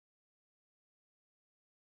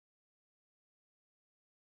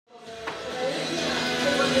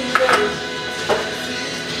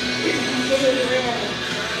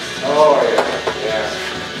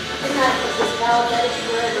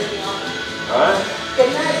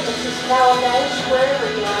Now a nice wherever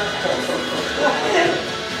you are.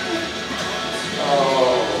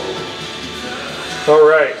 All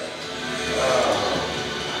right.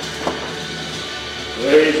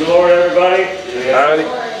 Praise the Lord, everybody. Howdy.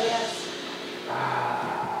 Yes.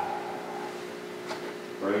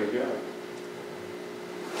 Praise God.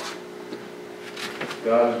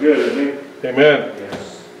 God is good, isn't He? Amen.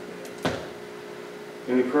 Yes.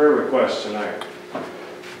 Any prayer requests tonight?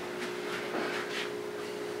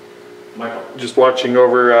 Michael. Just watching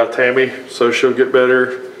over Tammy, so she'll get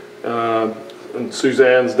better. And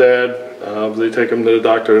Suzanne's dad, they take him to the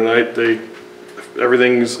doctor tonight.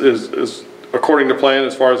 Everything is according to plan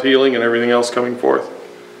as far as healing and everything else coming forth.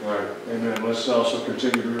 Right. Amen. Let's also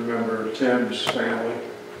continue to remember Tim's family.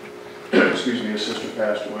 Excuse me, his sister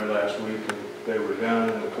passed away last week, and they were down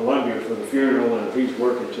in Columbia for the funeral, and he's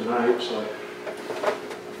working tonight, so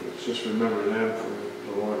let's just remember them. For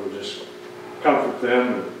the Lord will just comfort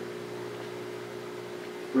them and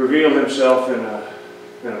reveal Himself in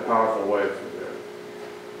a powerful way for them.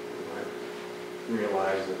 They might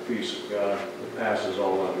realize the peace of God that passes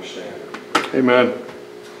all understanding. Amen.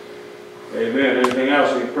 Amen. Anything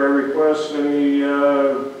else? Any prayer requests? Any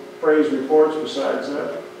praise reports besides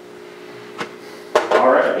that?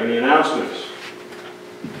 All right. Any announcements?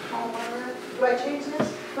 Do I change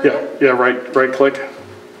this? Yeah. Right click.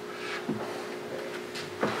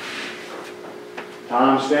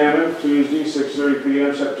 Tom Stanton, Tuesday, 6:30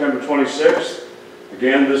 p.m., September 26th.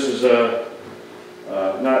 Again, this is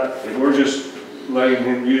we're just letting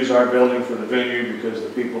him use our building for the venue because the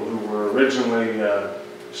people who were originally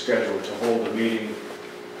scheduled to hold the meeting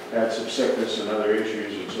had some sickness and other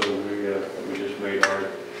issues, and so we just made our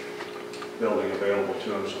building available to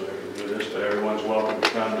them so they can do this. But everyone's welcome to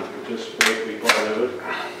come and participate, be part of it.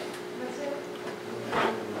 That's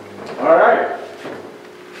it. All right.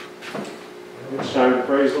 It's time to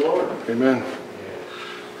praise the Lord. Amen.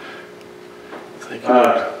 Thank you,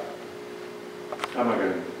 Lord. How am I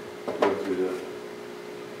going to go through this?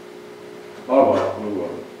 Oh, well, we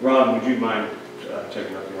will. Ron, would you mind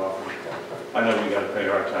taking up the offering? I know we got to pay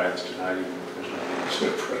our tithes tonight, even if there's nothing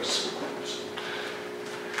to praise.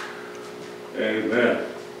 Amen.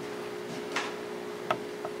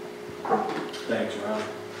 Thanks, Ron.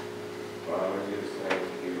 Father, we just thank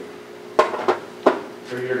you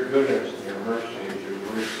for your goodness and your mercy, as your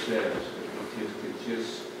word says.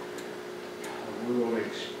 We will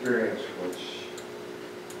experience what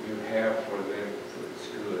you have for them for its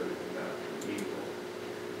good and not for evil.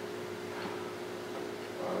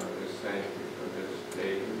 Father, just thank you for this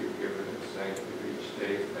day that you've given us. Thank you for each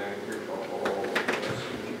day. Thank you for all the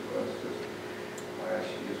blessings you blessed us. I ask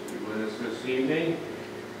you to be with us this evening.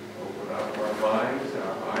 Open up our minds,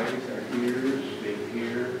 our eyes, our ears, to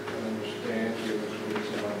hear, understand, give us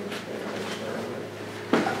wisdom, understand our sermon.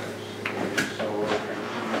 So, in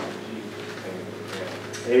Jesus' name,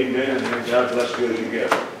 amen. Amen. And God bless you as you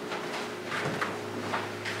give.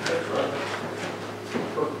 That's right.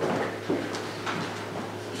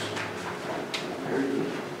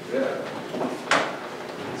 Yeah.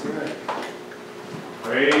 That's right.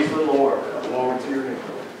 Praise the Lord. Glory to your name.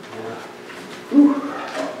 Whew.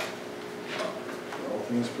 All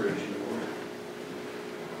things praise you, Lord.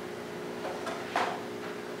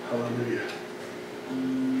 Hallelujah.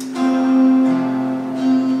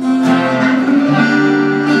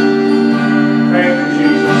 Thank you,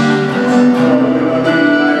 Jesus. We love you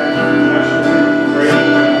tonight. Bless you. Praise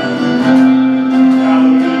you.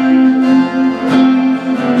 Hallelujah.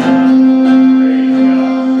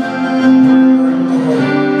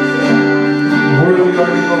 Worthy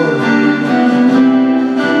are you, Lord.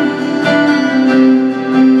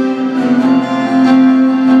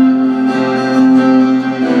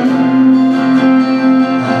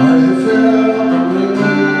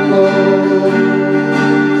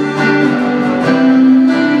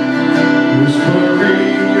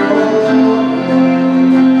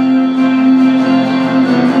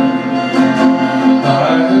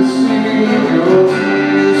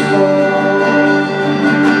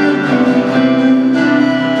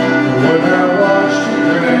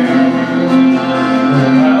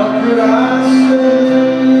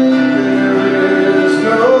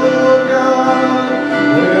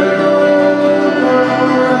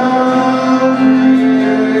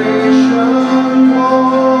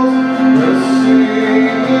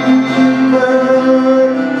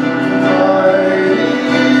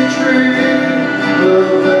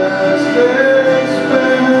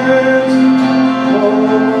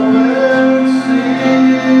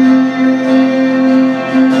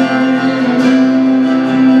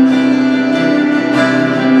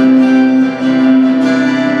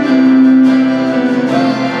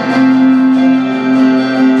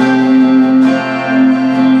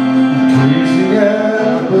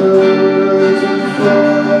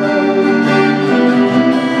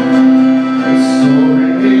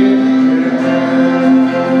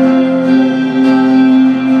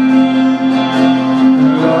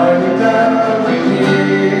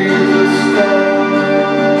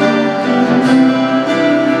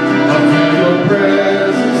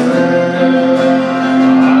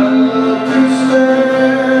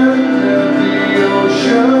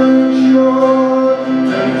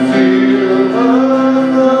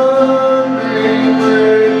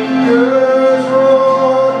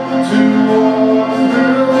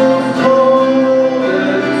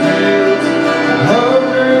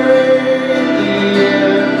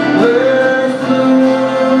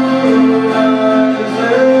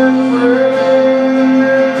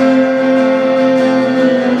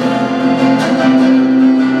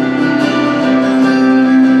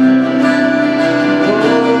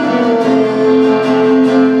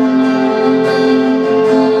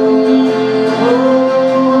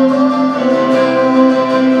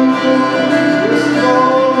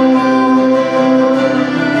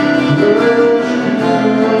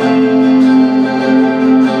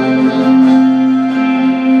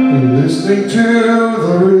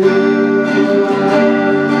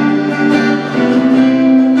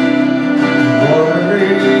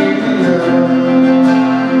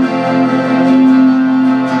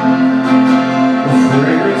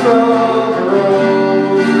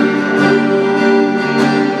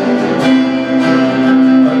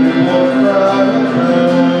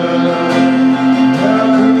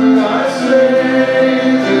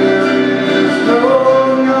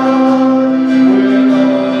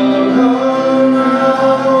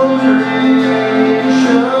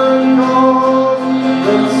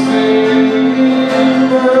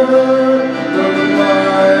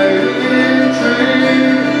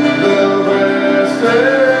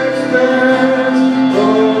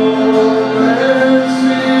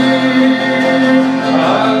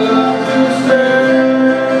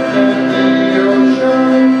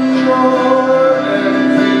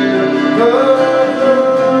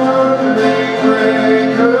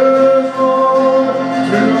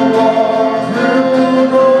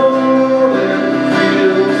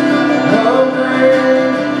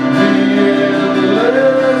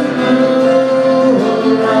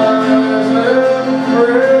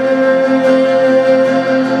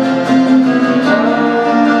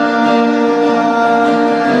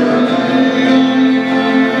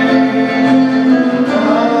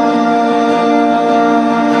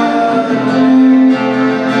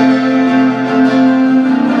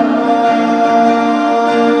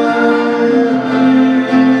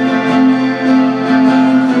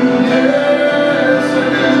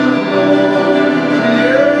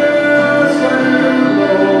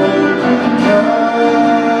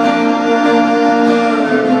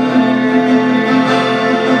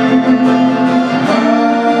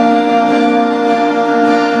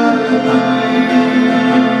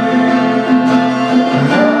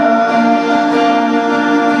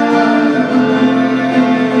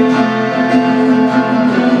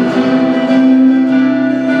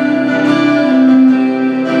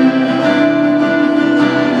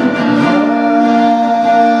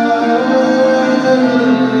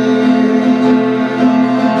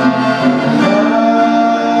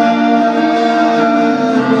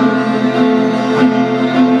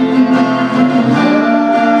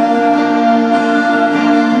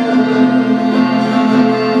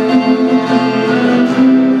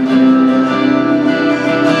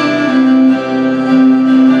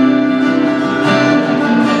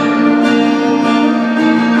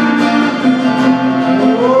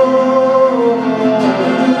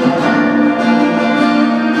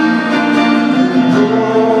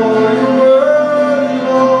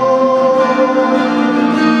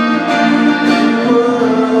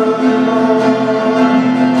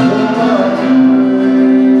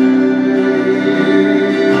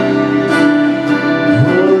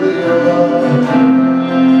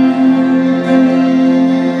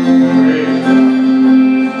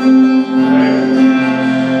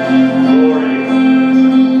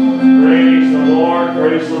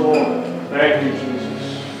 Thank you,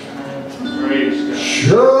 Jesus. Praise God.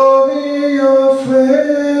 Show me your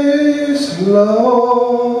face,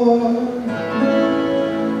 Lord.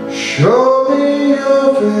 Show me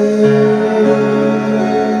your face.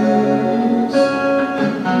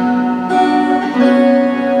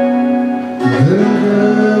 Then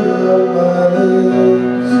gird up my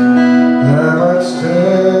legs, and I might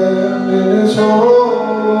stand in His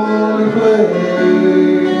holy place.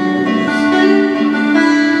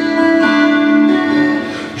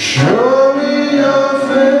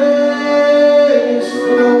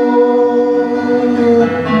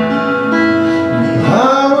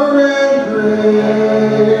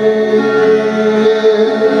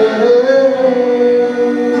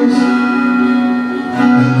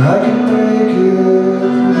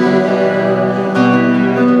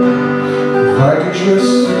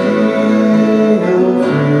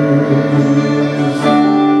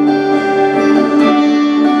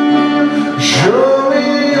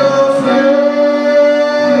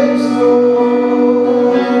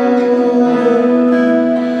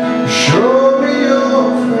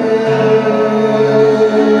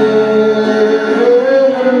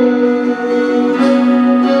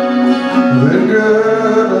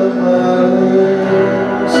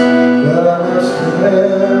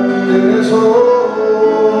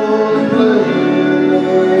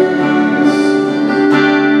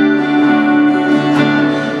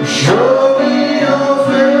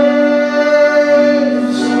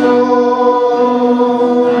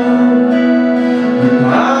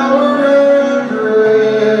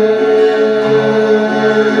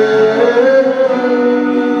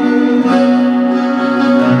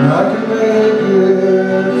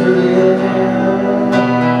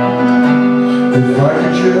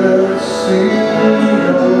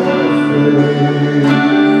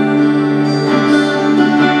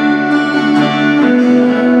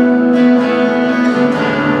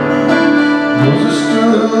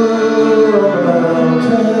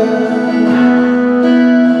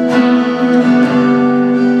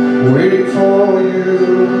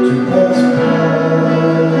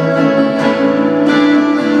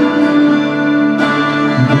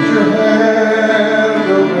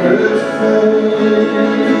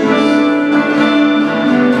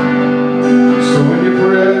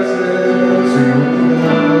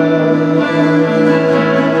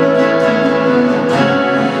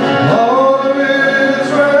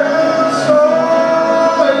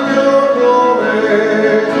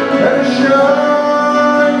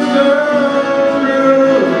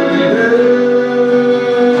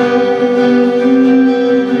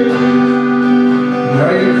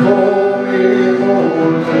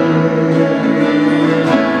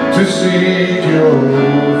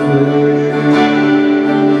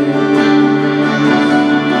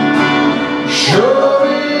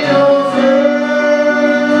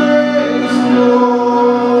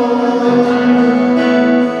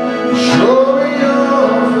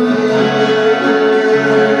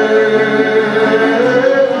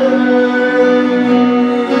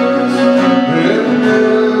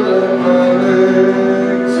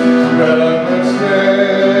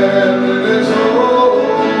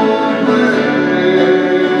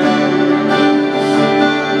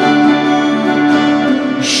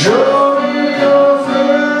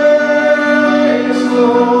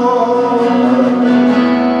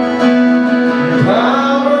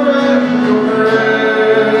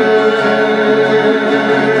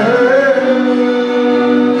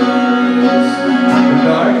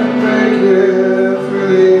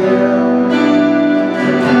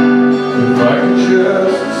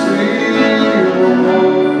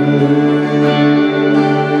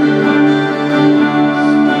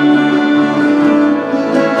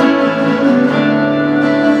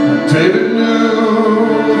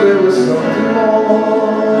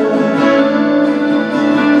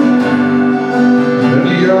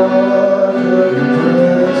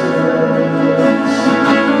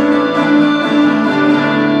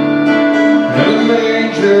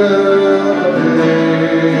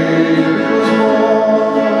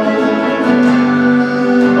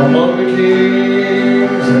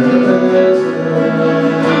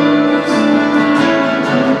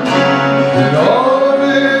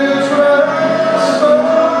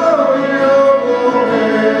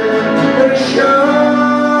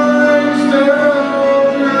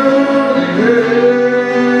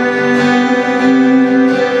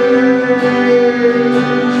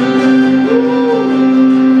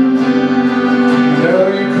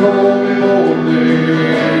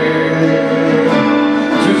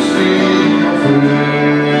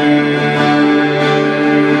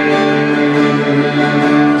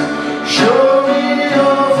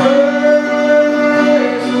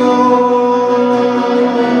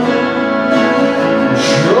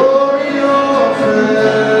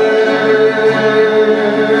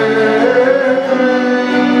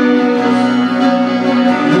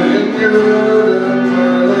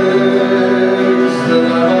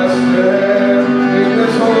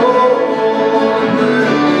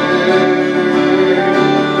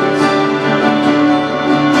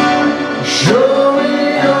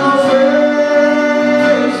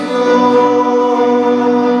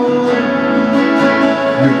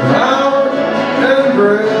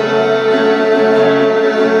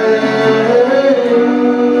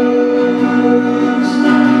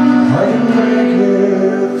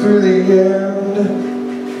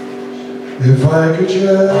 If I could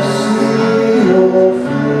just see your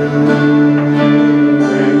face,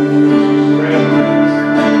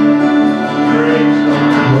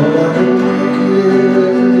 Lord, I could make it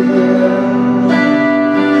again.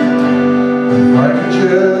 If I could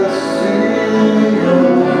just see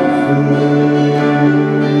your face.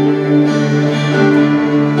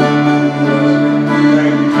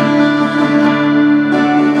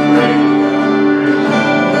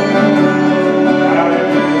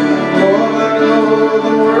 Lord, I know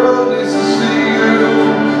the world needs to see you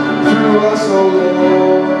through us, oh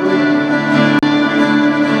Lord.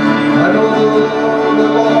 I know the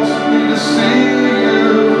lost need to see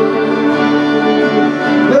you.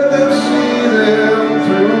 Let them see them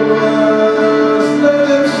through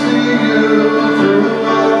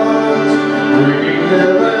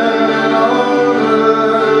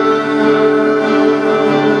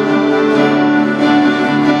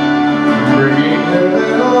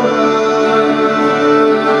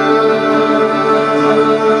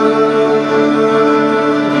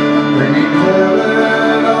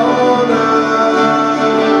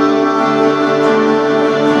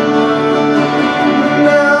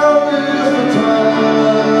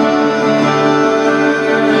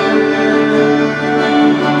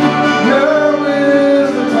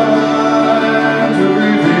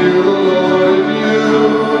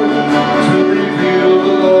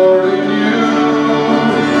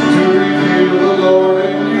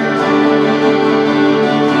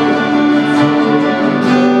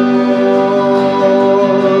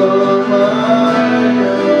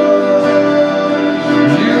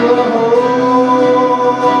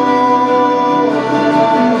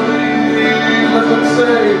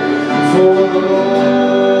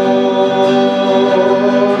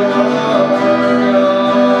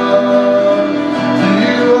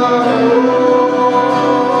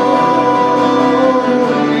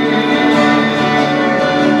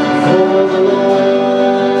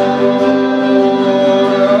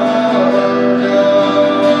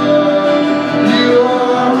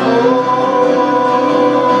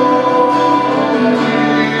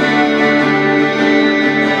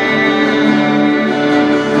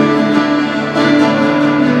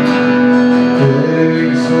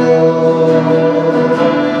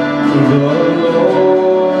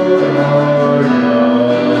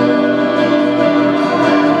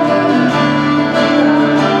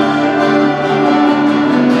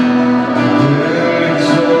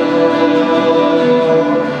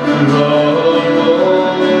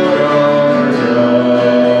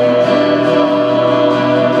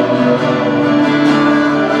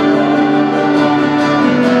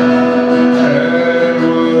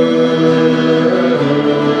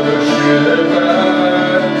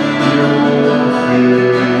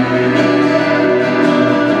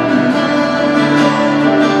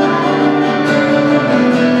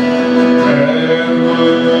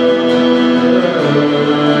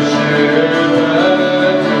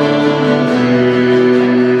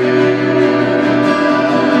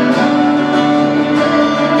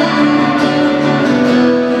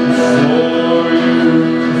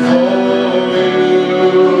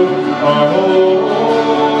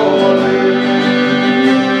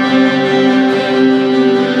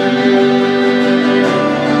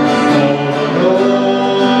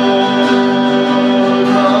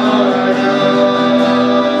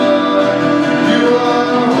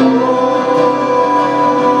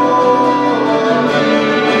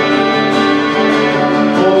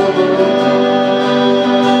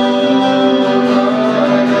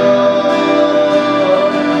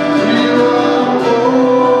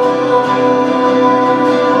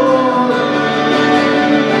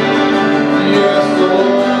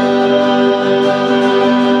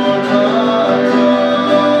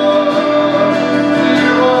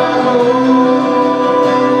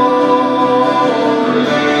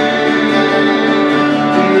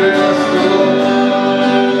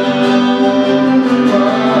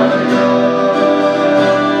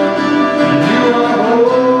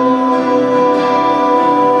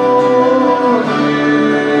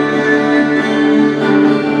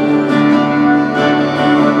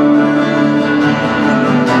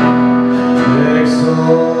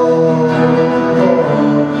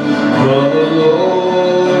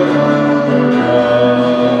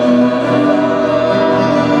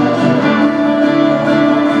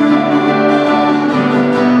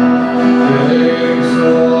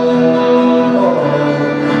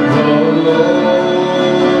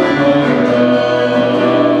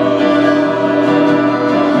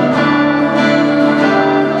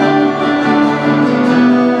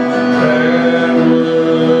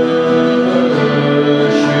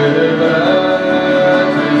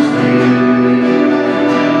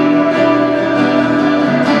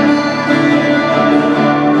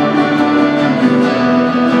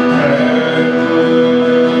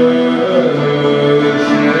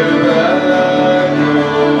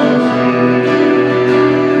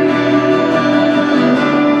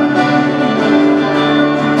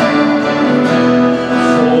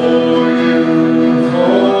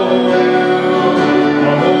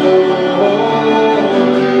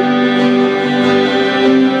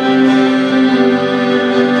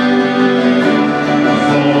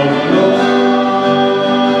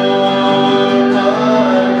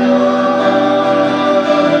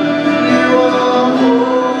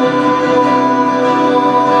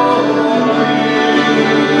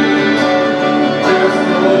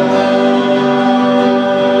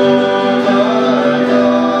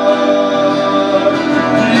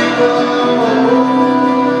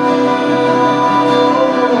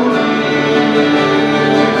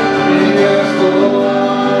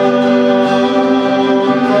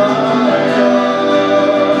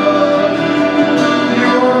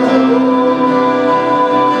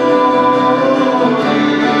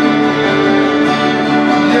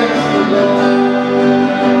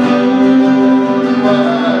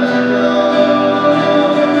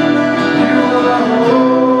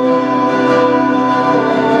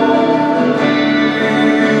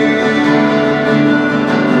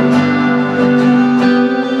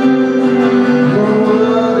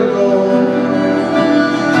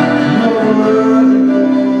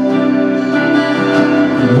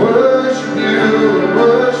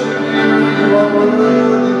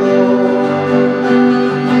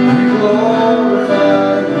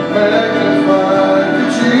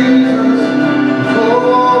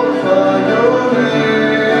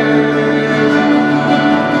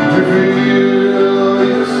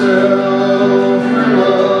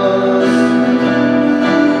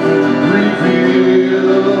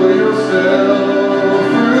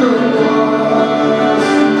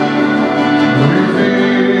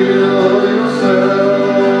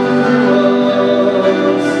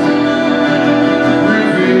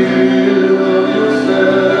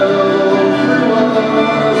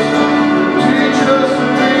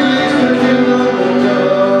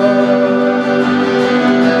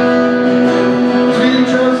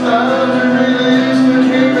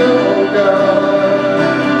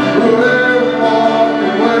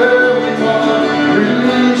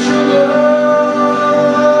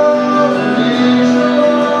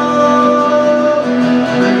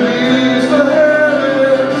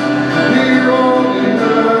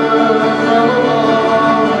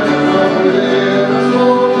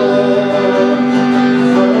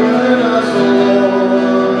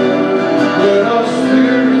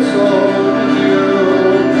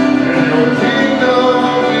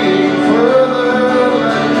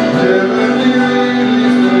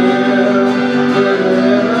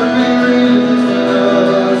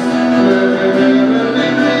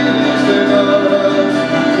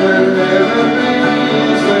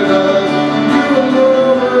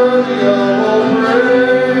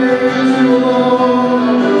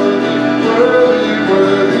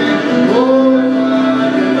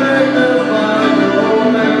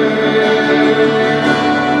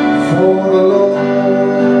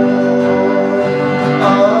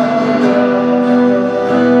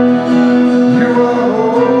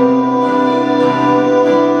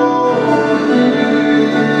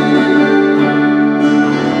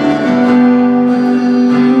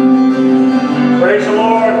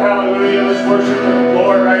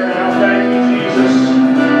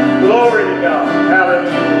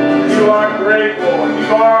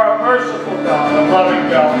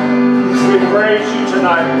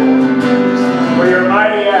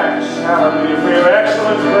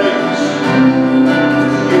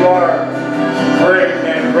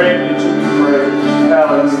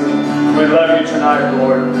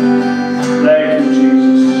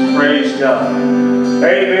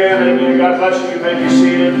bless you. You may be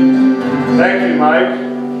seated. Thank you, Mike.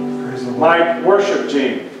 Praise the Lord. Mike, worship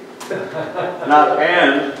team. Not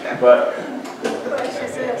and, but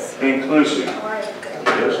inclusive.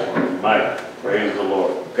 Yes, Mike. Praise the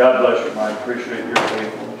Lord. God bless you, Mike. Appreciate your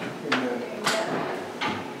faithfulness.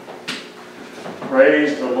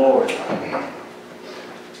 Praise the Lord.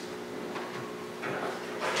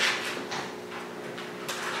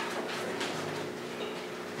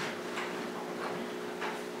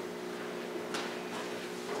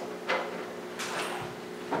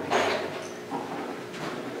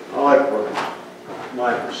 I like what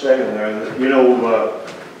Mike was saying there. That, you know,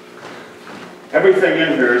 everything in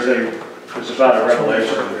here is about a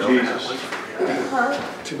revelation of Jesus.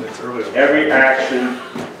 2 minutes earlier. Every action,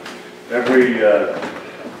 every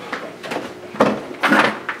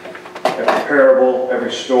parable,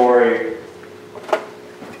 every story,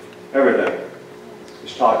 everything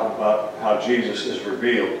is talking about how Jesus is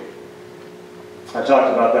revealed. I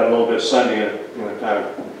talked about that a little bit Sunday in a kind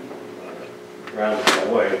of roundabout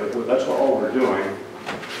way, but that's what all we're doing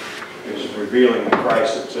is revealing the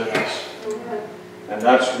Christ that's in us. And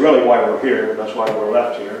that's really why we're here. That's why we're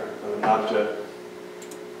left here. Not to,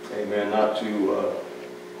 amen, not to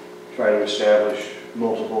try to establish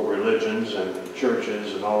multiple religions and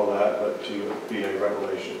churches and all of that, but to be a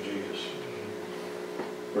revelation of Jesus.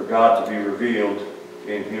 For God to be revealed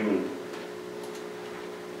in human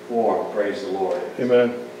form. Praise the Lord.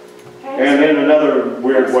 Amen. And in another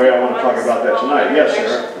weird way, I want to talk about that tonight. Yes,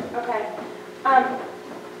 Sarah? Okay.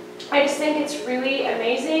 I just think it's really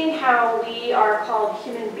amazing how we are called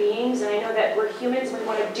human beings, and I know that we're humans and we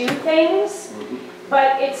want to do things,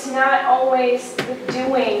 but it's not always the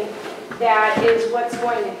doing that is what's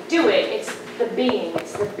going to do it. It's the being.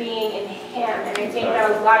 It's the being in Him, and I think that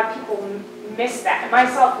a lot of people miss that,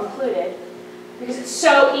 myself included, because it's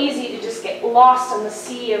so easy to just get lost in the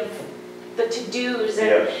sea of the to-dos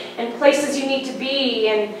and places you need to be,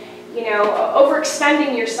 and you know,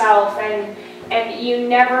 overextending yourself, and you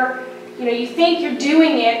never, you know, you think you're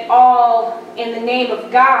doing it all in the name of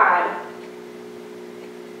God,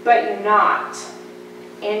 but you're not.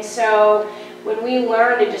 And so when we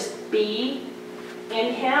learn to just be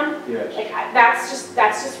in Him, like that's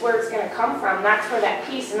just where it's going to come from. That's where that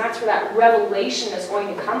peace and that's where that revelation is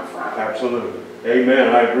going to come from. Absolutely.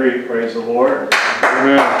 Amen. I agree. Praise the Lord.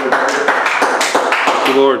 Amen.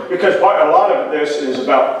 Praise the Lord. Because a lot of this is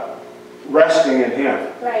about resting in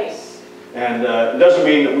Him. Right. And it doesn't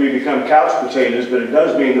mean that we become couch potatoes, but it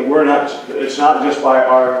does mean that we're not, it's not just by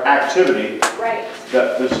our activity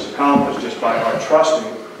that this is accomplished, just by our trusting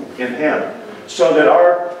in Him. So that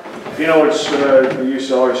our, you know, it's, you used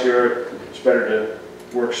to always hear it's better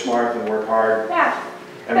to work smart than work hard. Yeah.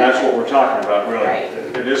 And that's what we're talking about, really. Right.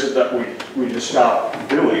 It isn't that we just stop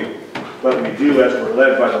doing, but we do as we're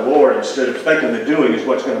led by the Lord, instead of thinking the doing is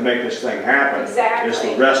what's going to make this thing happen. Exactly. It's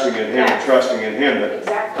the resting in Him and trusting in Him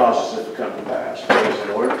that causes it to come to pass. Praise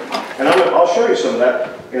the Lord. And I'll show you some of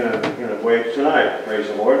that in a way tonight. Praise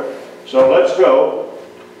the Lord. So let's go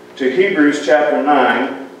to Hebrews chapter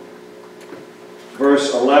 9,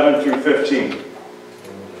 verse 11 through 15.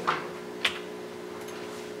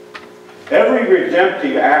 Every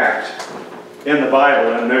redemptive act in the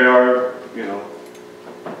Bible, and they are, you know,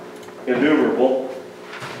 innumerable,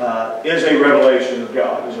 is a revelation of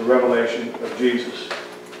God, is a revelation of Jesus.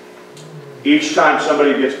 Each time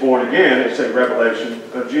somebody gets born again, it's a revelation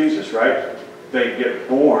of Jesus, right? They get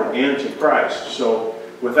born into Christ. So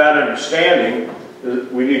with that understanding,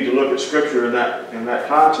 we need to look at Scripture in that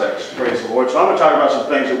context. Praise the Lord. So I'm going to talk about some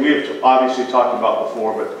things that we have obviously talked about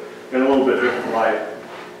before, but in a little bit different light.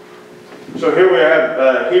 So here we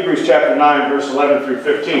have Hebrews chapter 9, verse 11 through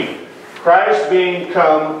 15. Christ being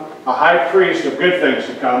become a high priest of good things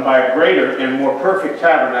to come by a greater and more perfect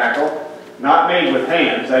tabernacle, not made with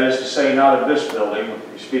hands, that is to say, not of this building,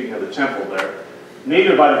 speaking of the temple there,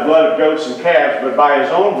 neither by the blood of goats and calves, but by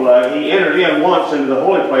His own blood, He entered in once into the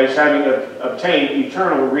holy place, having obtained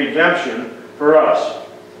eternal redemption for us.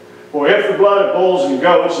 For if the blood of bulls and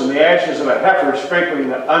goats and the ashes of a heifer sprinkling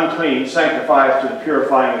the unclean sanctifies to the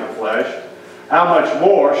purifying of the flesh, how much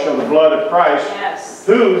more shall the blood of Christ,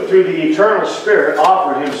 who through the eternal Spirit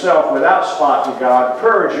offered Himself without spot to God,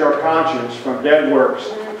 purge your conscience from dead works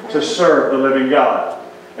to serve the living God.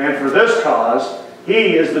 And for this cause,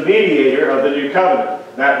 He is the mediator of the new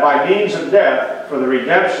covenant, that by means of death, for the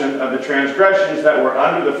redemption of the transgressions that were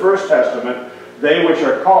under the first testament, they which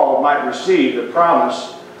are called might receive the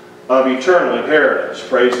promise of eternal inheritance.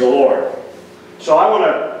 Praise the Lord. So I want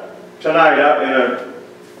to, tonight,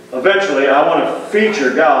 eventually, I want to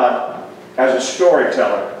feature God as a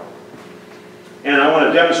storyteller. And I want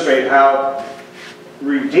to demonstrate how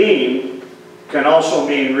redeemed can also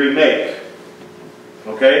mean remake.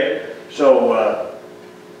 Okay? So,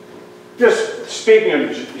 just speaking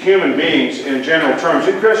of human beings in general terms,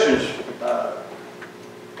 and Christians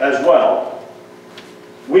as well,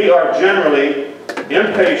 we are generally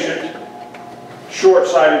impatient,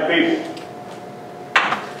 short-sighted people.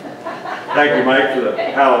 Thank you, Mike, for the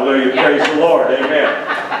hallelujah. Praise the Lord. Amen.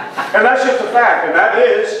 And that's just a fact. And that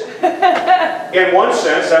is, in one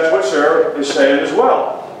sense, that's what Sarah is saying as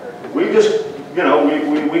well. We just, you know,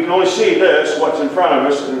 we can only see this, what's in front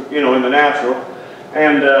of us, you know, in the natural.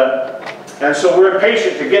 And so we're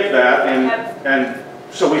impatient to get that. And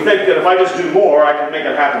so we think that if I just do more, I can make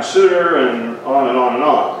it happen sooner, and on and on and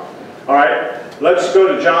on. All right? Let's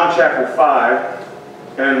go to John chapter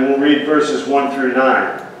 5, and we'll read verses 1 through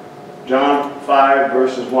 9. John 5,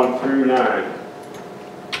 verses 1 through 9.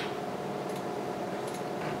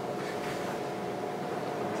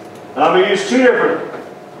 I'm going to use two different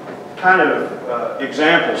kind of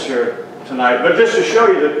examples here tonight, but just to show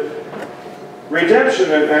you that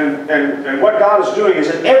redemption and what God is doing is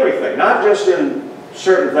in everything, not just in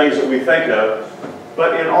certain things that we think of,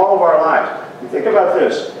 but in all of our lives. You think about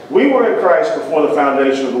this. We were in Christ before the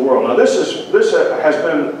foundation of the world. Now this has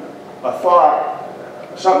been a thought,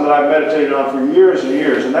 something that I've meditated on for years and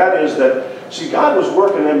years, and that is that, see, God was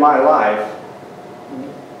working in my life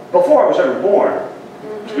before I was ever born,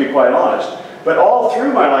 to be quite honest. But all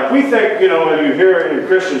through my life, we think, you know, and you hear it in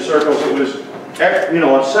Christian circles, it was, you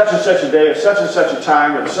know, on such and such a day, at such and such a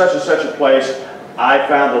time, at such and such a place, I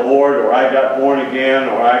found the Lord, or I got born again,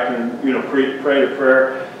 or I can, you know, pray a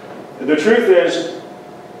prayer. The truth is,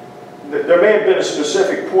 that there may have been a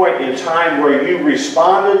specific point in time where you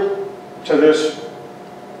responded to this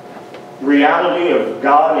reality of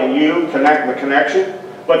God and you, the connection.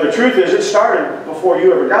 But the truth is, it started before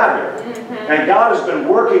you ever got here. And God has been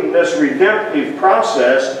working this redemptive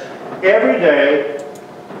process every day,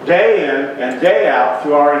 day in and day out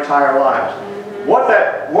through our entire lives.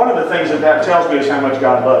 One of the things that tells me is how much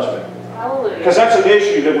God loves me. Hallelujah. Because that's an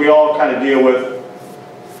issue that we all kind of deal with,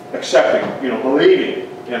 accepting, you know, believing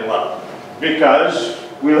in love. Because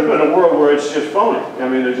we live in a world where it's just phony. I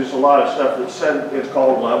mean, there's just a lot of stuff that's said it's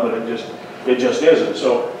called love, but it just isn't.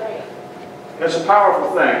 So it's a powerful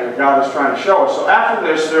thing that God is trying to show us. So after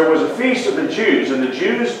this, there was a feast of the Jews, and the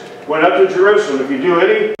Jews went up to Jerusalem. If you do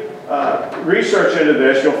any research into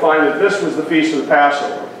this, you'll find that this was the feast of the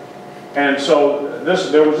Passover. And so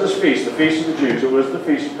there was this feast, the feast of the Jews. It was the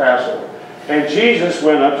feast of Passover. And Jesus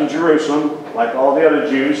went up to Jerusalem, like all the other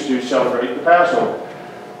Jews, to celebrate the Passover.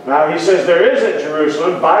 Now he says there is at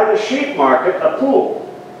Jerusalem, by the sheep market, a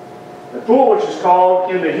pool. A pool which is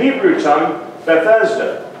called in the Hebrew tongue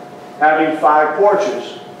Bethesda, having 5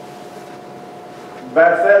 porches.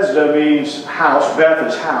 Bethesda means house. Beth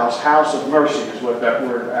is house. House of mercy is what that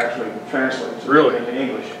word actually translates into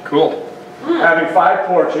English. Cool. Having 5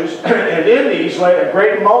 porches, and in these lay a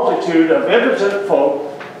great multitude of impotent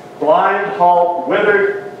folk, blind, halt,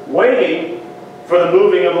 withered, waiting for the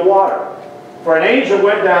moving of the water. For an angel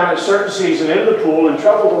went down at a certain season into the pool and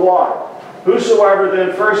troubled the water. Whosoever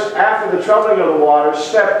then first after the troubling of the water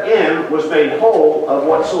stepped in was made whole of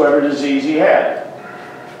whatsoever disease he had.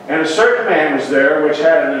 And a certain man was there which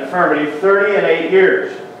had an infirmity 38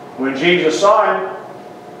 years. When Jesus saw him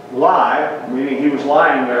lie, meaning he was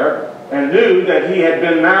lying there, and knew that he had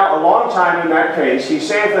been now a long time in that case, he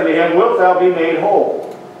saith unto him, Wilt thou be made whole?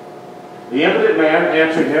 The impotent man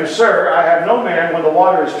answered him, Sir, I have no man when the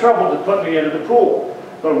water is troubled to put me into the pool.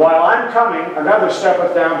 But while I'm coming, another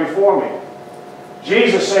steppeth down before me.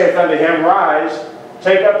 Jesus saith unto him, Rise,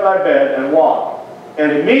 take up thy bed, and walk.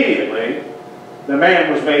 And immediately the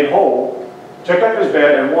man was made whole, took up his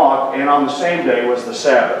bed, and walked, and on the same day was the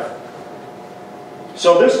Sabbath.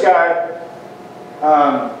 So this guy,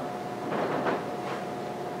 I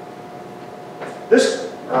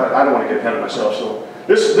don't want to get ahead of myself, so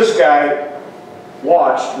this guy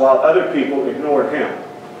watched while other people ignored him.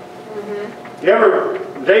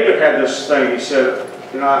 David had this thing, he said,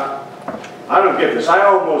 you know, I don't get this. I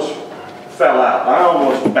almost fell out. I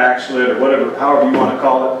almost backslid, or whatever, however you want to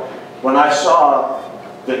call it, when I saw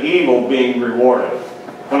the evil being rewarded.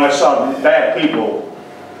 When I saw bad people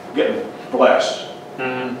getting blessed.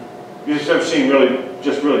 You just ever seen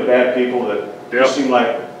really bad people that just seem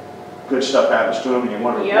like good stuff happens to them, and you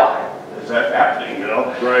wonder why is that happening, you know?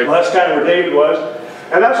 Right. Well, that's kind of where David was.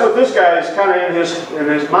 And that's what this guy is kind of in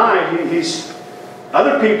his mind.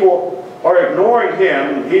 Other people are ignoring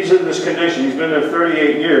him. He's in this condition. He's been there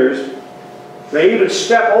 38 years. They even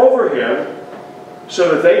step over him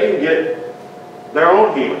so that they can get their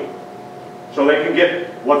own healing. So they can get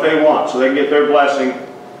what they want. So they can get their blessing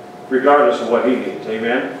regardless of what he needs.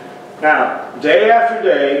 Amen? Now, day after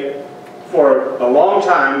day, for a long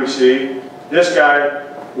time, we see, this guy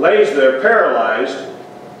lays there paralyzed,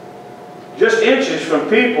 just inches from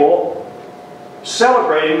people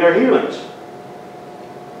celebrating their healings.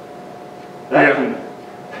 That can,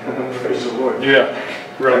 praise the Lord. Yeah,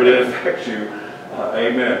 rub it in. Affect you.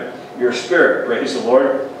 Amen. Your spirit, praise the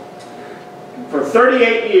Lord. For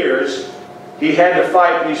 38 years, he had to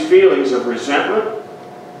fight these feelings of resentment,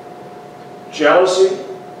 jealousy,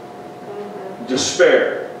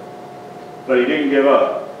 despair. But he didn't give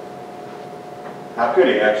up. How could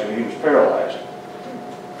he actually? He was paralyzed.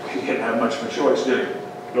 He didn't have much of a choice, did he?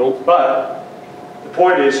 Nope. But the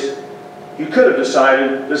point is, he could have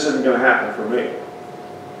decided, this isn't going to happen for me.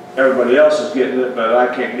 Everybody else is getting it, but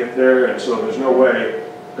I can't get there, and so there's no way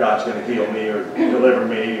God's going to heal me or deliver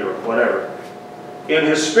me or whatever. In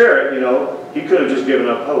his spirit, you know, he could have just given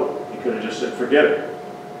up hope. He could have just said, forget it.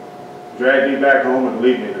 Drag me back home and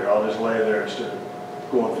leave me there. I'll just lay there instead of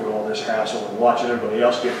going through all this hassle and watching everybody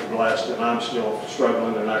else get blessed, and I'm still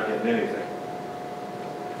struggling and not getting anything.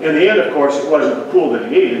 In the end, of course, it wasn't the pool that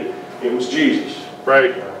he needed. It was Jesus.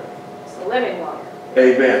 Right. It's the living water.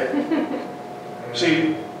 Amen.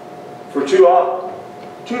 See, for too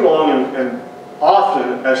long and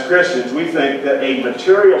often as Christians, we think that a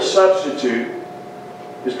material substitute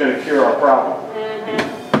is going to cure our problem.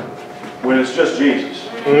 When it's just Jesus.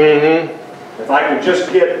 If I could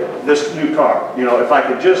just get this new car, you know, if I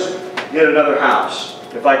could just get another house,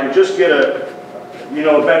 if I could just get a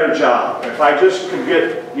better job, if I just could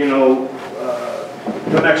get,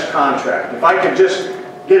 the next contract, if I could just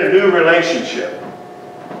get a new relationship,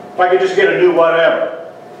 if I could just get a new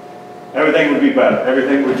whatever, everything would be better.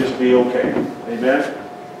 Everything would just be okay. Amen?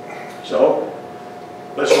 So,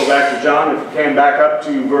 let's go back to John. If you came back up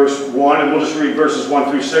to verse 1, and we'll just read verses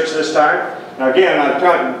 1 through 6 this time. Now again, I'm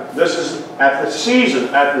telling you, this is at the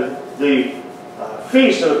season, at the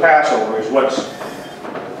feast of the Passover is what's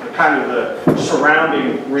kind of the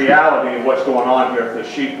surrounding reality of what's going on here at the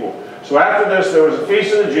sheep pool. So after this, there was a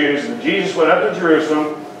feast of the Jews, and Jesus went up to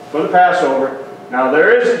Jerusalem for the Passover. Now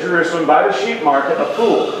there is in Jerusalem by the sheep market a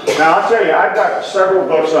pool. Now I'll tell you, I've got several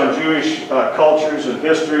books on Jewish cultures and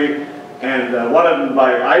history, and one of them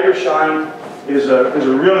by Edersheim is a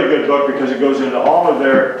really good book because it goes into all of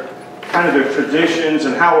their kind of their traditions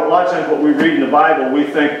and how a lot of times what we read in the Bible we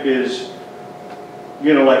think is,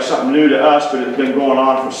 like something new to us, but it's been going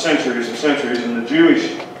on for centuries and centuries in the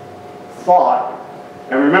Jewish thought.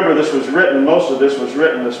 And remember, this was written, most of this was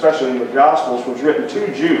written, especially in the Gospels, was written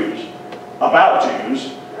to Jews, about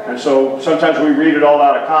Jews. And so sometimes we read it all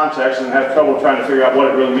out of context and have trouble trying to figure out what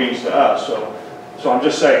it really means to us. So I'm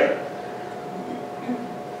just saying.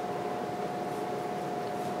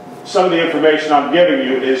 Some of the information I'm giving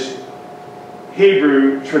you is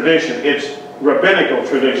Hebrew tradition. It's rabbinical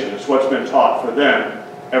tradition. It's what's been taught for them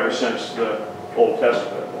ever since the Old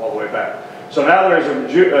Testament, all the way back. So now there is a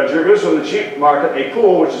Jerusalem, the sheep market, a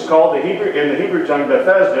pool which is called in the Hebrew tongue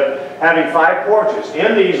Bethesda, having 5 porches.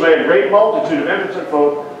 In these lay a great multitude of impotent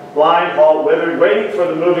folk, blind, halt, withered, waiting for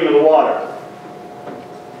the moving of the water.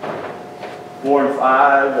 4 and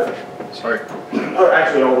 5. Sorry. Or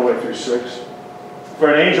actually all the way through 6.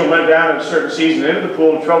 For an angel went down at a certain season into the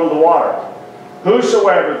pool and troubled the water.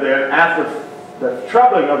 Whosoever then, after the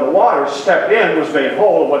troubling of the water, stepped in was made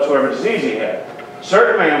whole of whatsoever disease he had. A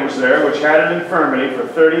certain man was there which had an infirmity for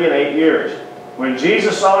 38 years. When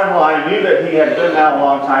Jesus saw him lie and knew that he had been now a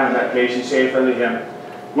long time in that case, he saith unto him,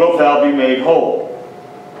 Wilt thou be made whole?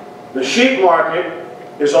 The sheep market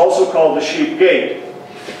is also called the sheep gate.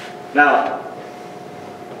 Now,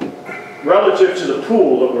 relative to the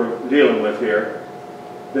pool that we're dealing with here,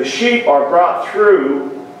 the sheep are brought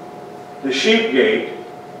through the sheep gate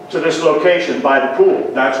to this location by the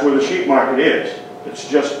pool. That's where the sheep market is. It's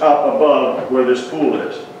just up above where this pool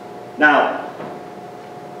is. Now,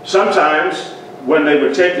 sometimes when they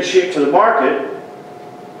would take the sheep to the market,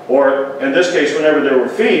 or in this case whenever there were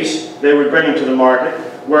feasts, they would bring them to the market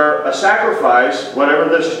where a sacrifice, whatever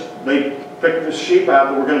they picked the sheep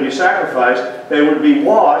out that were going to be sacrificed, they would be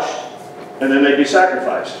washed and then they'd be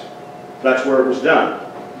sacrificed. That's where it was done.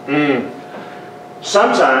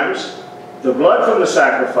 Sometimes the blood from the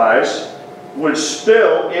sacrifice would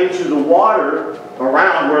spill into the water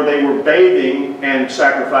around where they were bathing and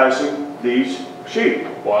sacrificing these sheep.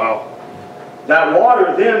 Wow. That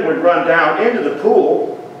water then would run down into the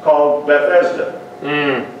pool called Bethesda.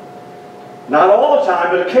 Not all the time,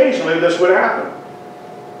 but occasionally this would happen.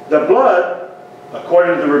 The blood,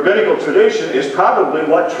 according to the rabbinical tradition, is probably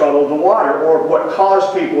what troubled the water or what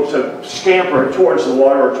caused people to scamper towards the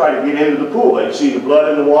water or try to get into the pool. They see the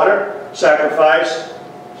blood in the water, sacrifice,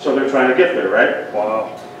 so they're trying to get there, right?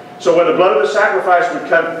 Wow. So when the blood of the sacrifice would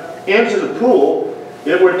come into the pool,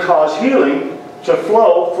 it would cause healing to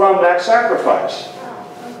flow from that sacrifice.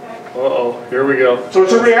 Uh-oh, here we go. So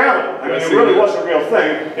it's a reality. I mean, it really was a real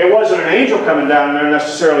thing. It wasn't an angel coming down there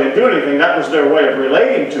necessarily and doing anything. That was their way of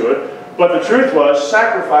relating to it. But the truth was,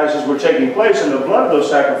 sacrifices were taking place, and the blood of those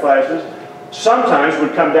sacrifices sometimes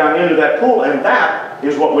would come down into that pool, and that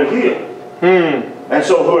is what would heal. And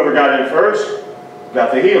so whoever got in first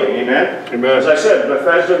got the healing. Amen? Amen. As I said,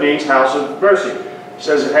 Bethesda means house of mercy. It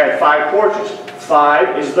says it had 5 porches.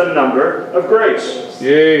 5 is the number of grace.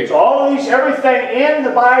 Yay. So all of these, everything in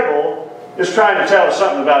the Bible is trying to tell us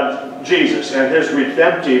something about Jesus and his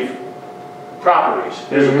redemptive properties,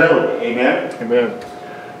 his ability. Amen? Amen.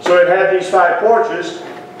 So it had these 5 porches,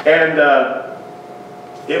 and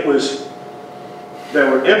there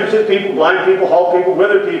were impotent people, blind people, halt people,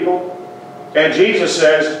 withered people, and Jesus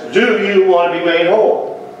says, do you want to be made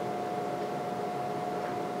whole?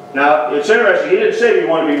 Now, it's interesting, he didn't say, do you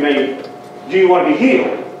want to be made, do you want to be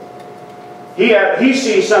healed? He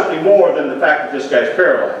sees something more than the fact that this guy's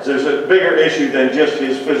paralyzed. There's a bigger issue than just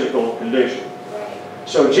his physical condition.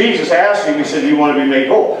 So Jesus asked him, he said, do you want to be made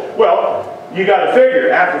whole? Well, you got to figure,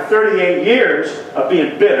 after 38 years of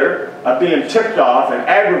being bitter, of being ticked off and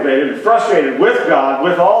aggravated and frustrated with God,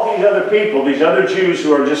 with all these other people, these other Jews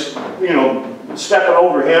who are just, you know, stepping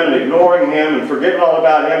over him and ignoring him and forgetting all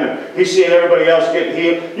about him, and he's seeing everybody else getting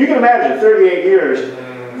healed. You can imagine, 38 years,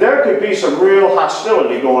 there could be some real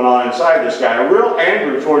hostility going on inside this guy, a real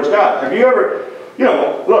anger towards God. Have you ever, you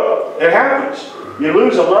know, look, it happens. You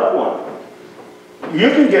lose a loved one. You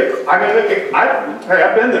can get, I mean, hey,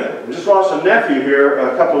 I've been there. I just lost a nephew here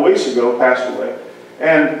a couple of weeks ago, passed away.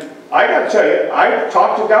 And I got to tell you, I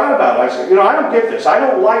talked to God about it. I said, you know, I don't get this. I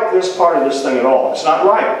don't like this part of this thing at all. It's not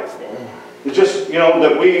right. It's just, you know,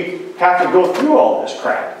 that we have to go through all this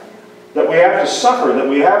crap. That we have to suffer. That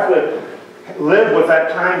we have to live with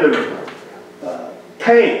that kind of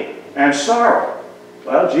pain and sorrow.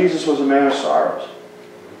 Well, Jesus was a man of sorrows.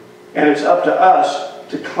 And it's up to us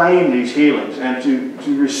to claim these healings and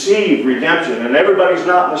to receive redemption. And everybody's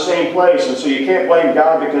not in the same place, and so you can't blame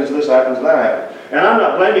God because this happens, that happens. And I'm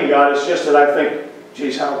not blaming God, it's just that I think,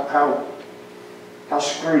 geez, how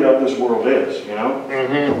screwed up this world is, you know?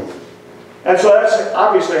 And so that's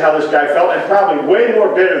obviously how this guy felt, and probably way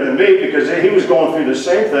more bitter than me, because he was going through the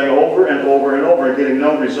same thing over and over and over and getting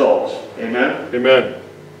no results. Amen? Amen.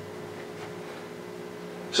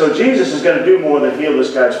 So Jesus is going to do more than heal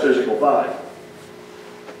this guy's physical body.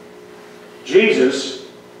 Jesus,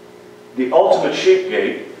 the ultimate sheep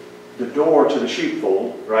gate, the door to the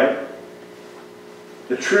sheepfold, right?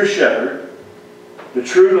 The true shepherd, the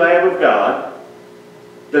true Lamb of God,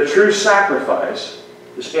 the true sacrifice,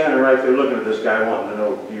 is standing right there looking at this guy wanting to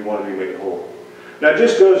know, do you want to be made whole? Now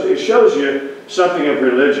it shows you something of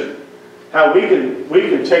religion. How we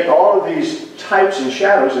can take all of these types and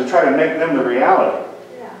shadows and try to make them the reality.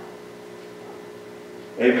 Yeah.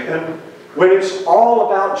 Amen? When it's all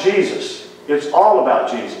about Jesus. It's all about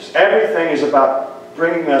Jesus. Everything is about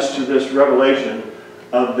bringing us to this revelation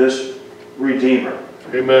of this Redeemer.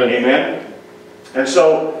 Amen. Amen? And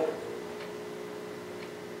so,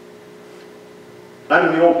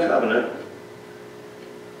 under the Old Covenant,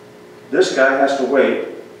 this guy has to wait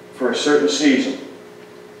for a certain season,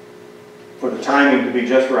 for the timing to be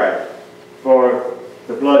just right, for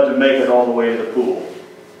the blood to make it all the way to the pool.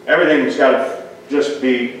 Everything's got to just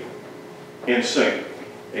be in sync.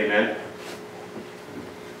 Amen?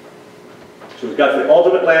 So we've got the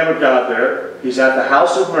ultimate Lamb of God there. He's at the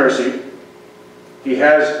house of mercy. He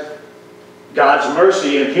has God's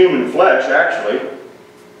mercy in human flesh, actually.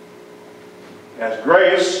 Has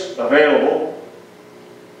grace available.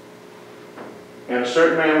 And a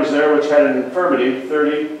certain man was there which had an infirmity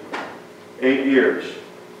 38 years.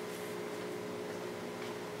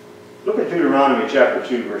 Look at Deuteronomy chapter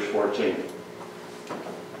 2, verse 14.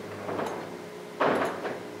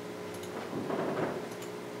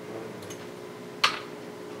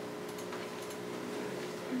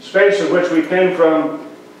 Space in which we came from,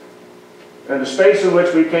 and the space in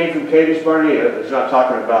which we came from Kadesh Barnea, it's not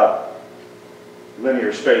talking about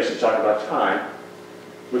linear space, it's talking about time,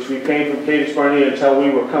 which we came from Kadesh Barnea until we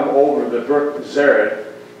were come over the brook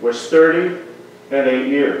Zered, was 38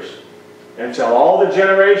 years. Until all the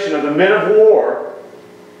generation of the men of war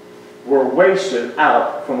were wasted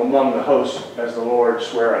out from among the hosts, as the Lord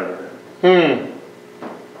sware unto them.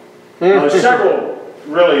 Now, there's several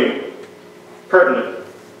really pertinent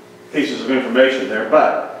pieces of information there,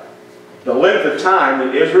 but the length of time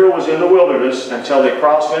that Israel was in the wilderness until they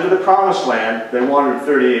crossed into the promised land, they wandered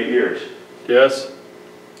 38 years. Yes.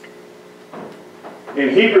 In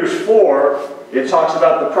Hebrews 4, it talks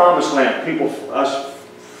about the promised land, us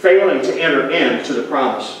failing to enter into the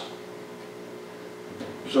promise.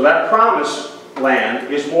 So that promised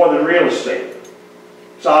land is more than real estate.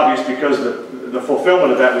 It's obvious because the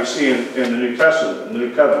fulfillment of that we see in the New Testament, in the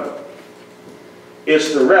New Covenant.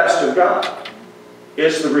 It's the rest of God.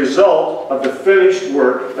 It's the result of the finished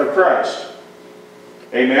work of Christ.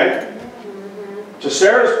 Amen? To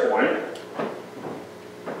Sarah's point,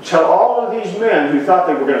 till all of these men who thought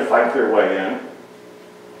they were going to fight their way in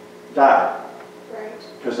died. Right.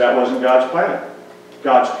 Because that wasn't God's plan.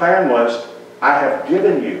 God's plan was, I have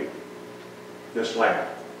given you this land.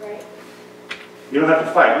 Right. You don't have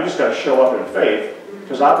to fight. You just got to show up in faith,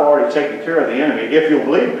 because I've already taken care of the enemy, if you'll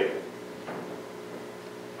believe me.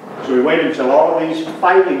 So we wait until all of these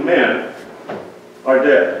fighting men are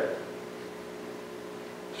dead.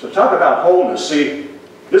 So talk about wholeness. See,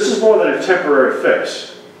 this is more than a temporary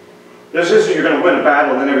fix. This isn't you're going to win a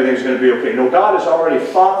battle and then everything's going to be okay. No, God has already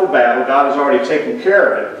fought the battle. God has already taken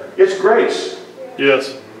care of it. It's grace.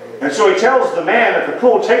 Yes. And so he tells the man at the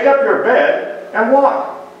pool, take up your bed and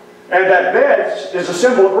walk. And that bed is a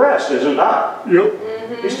symbol of rest, is it not?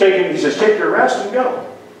 Yep. He says, take your rest and go.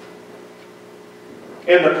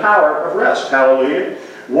 In the power of rest, hallelujah.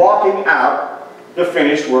 Walking out the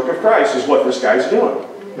finished work of Christ is what this guy's doing.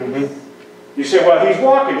 You say, well, he's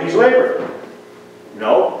walking, he's laboring.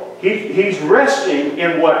 No, he's resting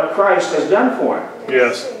in what Christ has done for him.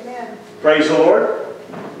 Yes. Amen. Praise the Lord.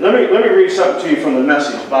 Let me read something to you from the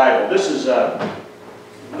Message Bible. This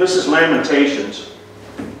is Lamentations,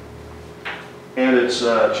 and it's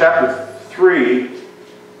chapter 3,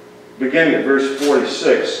 beginning at verse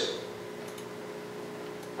 46.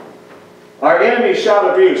 Our enemies shout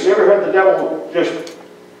abuse. You ever heard the devil just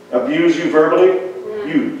abuse you verbally?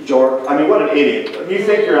 You jerk. I mean, what an idiot. You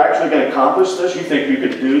think you're actually going to accomplish this? You think you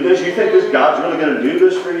could do this? You think this God's really going to do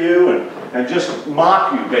this for you? And just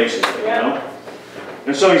mock you, basically, you know?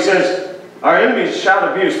 And so he says, our enemies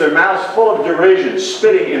shout abuse, their mouths full of derision,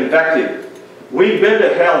 spitting invective. We've been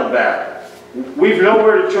to hell and back. We've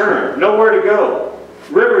nowhere to turn, nowhere to go.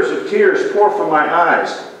 Rivers of tears pour from my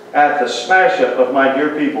eyes at the smash-up of my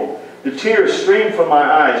dear people. The tears stream from my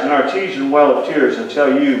eyes, an artesian well of tears,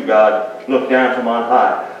 until you, God, look down from on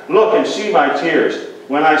high. Look and see my tears.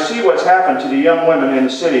 When I see what's happened to the young women in the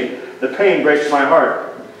city, the pain breaks my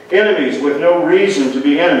heart. Enemies with no reason to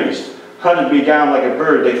be enemies hunted me down like a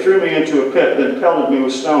bird. They threw me into a pit, then pelted me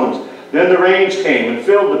with stones. Then the rains came and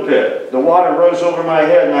filled the pit. The water rose over my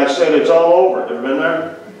head, and I said, it's all over. Ever been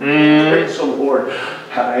there? Praise the Lord.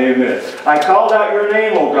 Amen. I called out your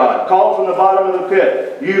name, O God. Called from the bottom of the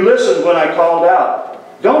pit. You listened when I called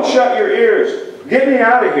out. Don't shut your ears. Get me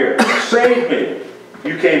out of here. Save me.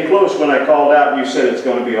 You came close when I called out, and you said it's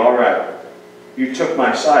going to be all right. You took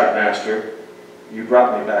my side, Master. You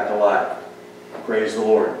brought me back alive. Praise the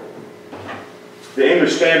Lord. The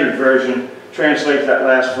English Standard Version translates that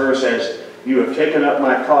last verse as, you have taken up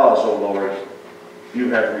my cause, O Lord. You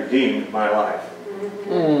have redeemed my life.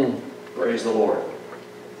 Praise the Lord.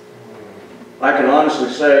 I can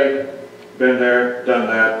honestly say, been there, done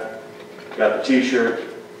that, got the t-shirt,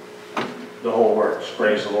 the whole works.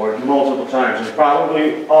 Praise the Lord. Multiple times. And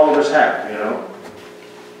probably all of us have, you know.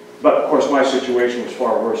 But of course my situation was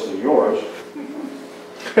far worse than yours.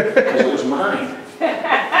 Because it was mine.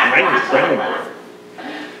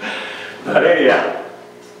 But anyhow,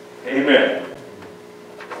 amen.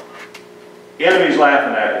 The enemy's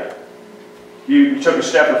laughing at you. You took a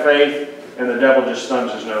step of faith, and the devil just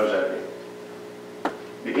thumbs his nose at you.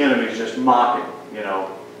 The enemy's just mocking, you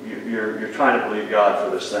know. You're trying to believe God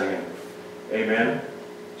for this thing. Amen.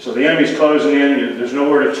 So the enemy's closing in. There's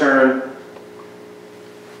nowhere to turn.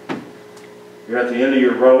 You're at the end of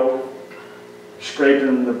your rope,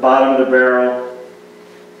 scraping the bottom of the barrel.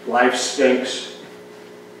 Life stinks.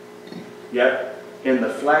 Yet, in the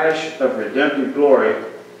flash of redemptive glory,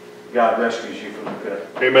 God rescues you from the pit.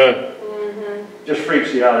 Amen. Just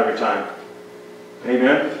freaks you out every time.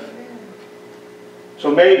 Amen?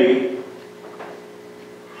 So maybe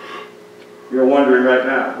you're wondering right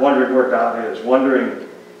now, wondering where God is, wondering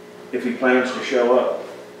if He plans to show up.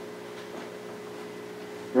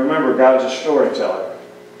 Remember, God's a storyteller.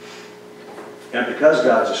 And because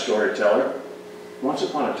God's a storyteller, once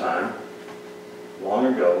upon a time, long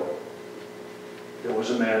ago, there was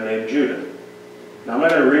a man named Judah. Now I'm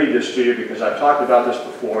not going to read this to you because I've talked about this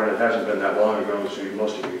before and it hasn't been that long ago, so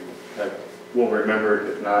most of you will remember it.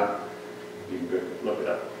 If not, you can go look it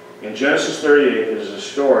up. In Genesis 38, there's a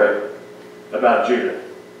story about Judah.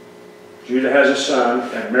 Judah has a son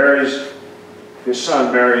and his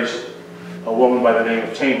son marries a woman by the name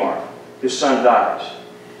of Tamar. His son dies.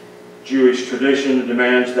 Jewish tradition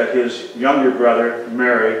demands that his younger brother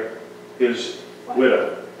marry his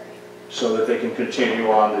widow so that they can continue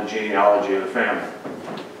on the genealogy of the family.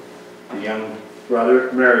 The young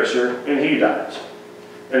brother marries her and he dies.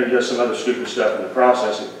 And he does some other stupid stuff in the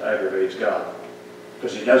process that aggravates God.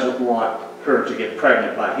 Because he doesn't want her to get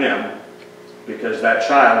pregnant by him, because that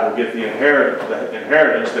child will get the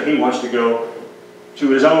inheritance that he wants to go to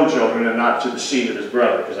his own children and not to the seed of his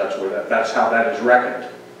brother, because that's how that is reckoned.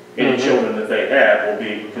 Any children that they have will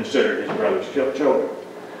be considered his brother's children.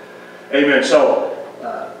 Amen. So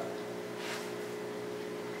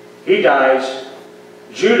he dies.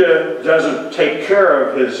 Judah doesn't take care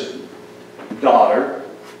of his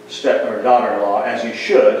daughter-in-law as he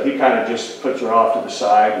should. He kind of just puts her off to the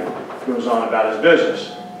side and goes on about his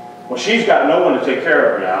business. Well, she's got no one to take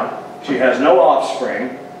care of her now. She has no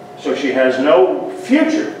offspring, so she has no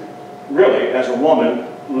future, really, as a woman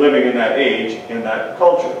living in that age, in that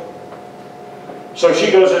culture. So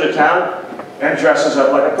she goes into town and dresses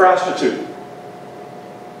up like a prostitute.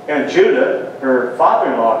 And Judah, her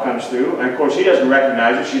father-in-law, comes through, and of course he doesn't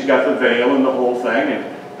recognize her. She's got the veil and the whole thing,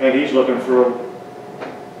 and he's looking for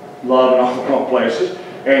love in all the wrong places.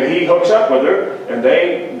 And he hooks up with her, and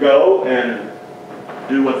they go and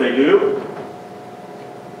do what they do.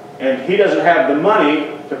 And he doesn't have the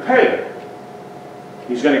money to pay her.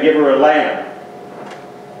 He's going to give her a lamb.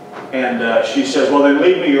 And she says, well, then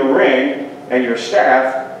leave me your ring and your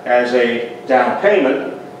staff as a down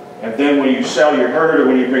payment. And then when you sell your herd, or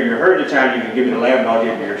when you bring your herd to town, you can give me the lamb and I'll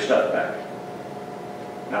give you your stuff back.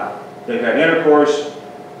 Now, they've had intercourse.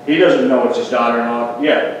 He doesn't know it's his daughter-in-law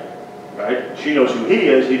yet. Right? She knows who he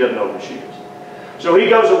is. He doesn't know who she is. So he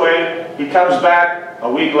goes away. He comes back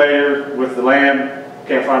a week later with the lamb.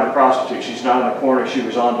 Can't find the prostitute. She's not in the corner she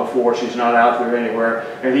was on before. She's not out there anywhere.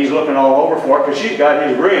 And he's looking all over for it because she's got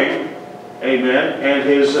his ring, amen, and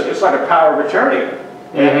his, it's like a power of attorney,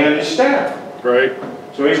 and his staff. Right.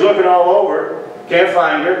 So he's looking all over, can't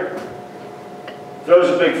find her, throws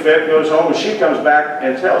a big fit, goes home, and she comes back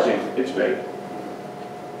and tells him it's me.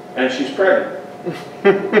 And she's pregnant.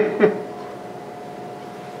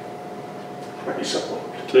 Praise the Lord.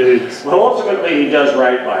 Jeez. Well, ultimately he does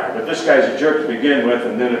right by her, but this guy's a jerk to begin with,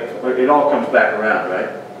 and then it all comes back around, right?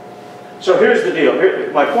 So here's the deal.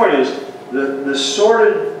 My point is, the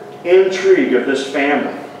sordid intrigue of this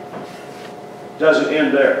family doesn't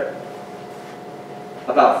end there.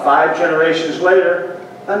 About 5 generations later,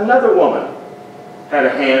 another woman had a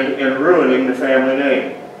hand in ruining the family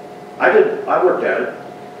name. I worked at it.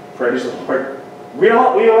 Praise the Lord. We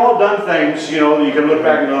all done things, you know, you can look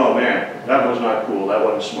back and go, oh man, that was not cool, that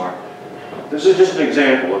wasn't smart. This is just an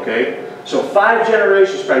example, okay? So 5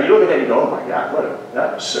 generations back, you look at that and you go, oh my God,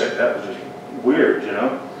 that was sick, that was just weird, you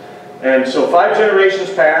know? And so 5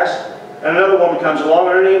 generations passed, and another woman comes along,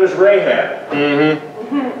 and her name is Rahab.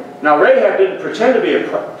 Now Rahab didn't pretend to be a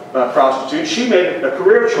prostitute, she made a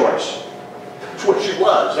career choice. That's what she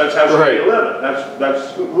was, that's how she made a living,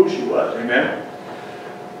 that's who she was, amen?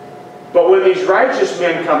 But when these righteous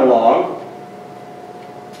men come along,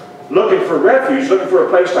 looking for refuge, looking for a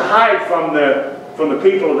place to hide from the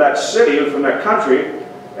people of that city and from that country,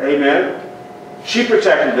 amen, she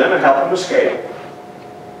protected them and helped them escape.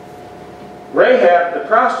 Rahab, the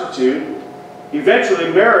prostitute,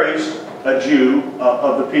 eventually marries a Jew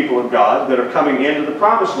of the people of God that are coming into the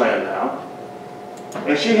promised land now.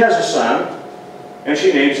 And she has a son, and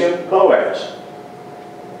she names him Boaz.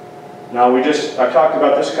 Now I talked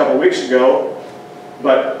about this a couple weeks ago,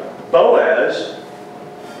 but Boaz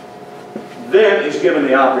then is given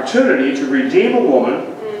the opportunity to redeem a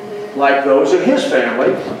woman like those in his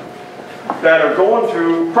family that are going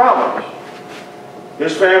through problems.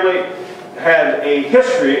 His family had a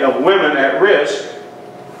history of women at risk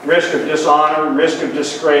of dishonor, risk of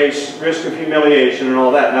disgrace, risk of humiliation and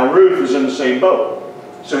all that. Now Ruth is in the same boat.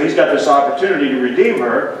 So he's got this opportunity to redeem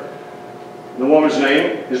her. The woman's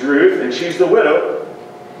name is Ruth, and she's the widow.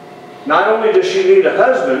 Not only does she need a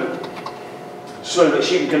husband so that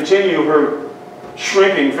she can continue her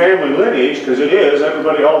shrinking family lineage, because it is,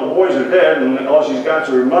 all the boys are dead, and all she's got is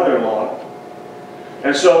her mother-in-law.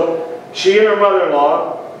 And so she and her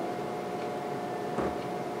mother-in-law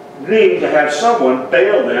need to have someone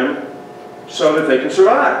bail them so that they can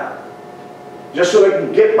survive. Just so they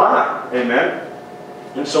can get by, amen?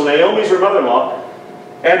 And so Naomi's her mother-in-law,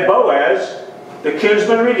 and Boaz, the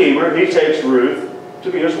kinsman redeemer, he takes Ruth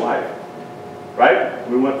to be his wife. Right?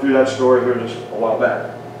 We went through that story here just a while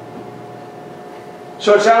back.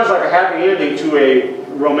 So it sounds like a happy ending to a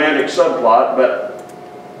romantic subplot, but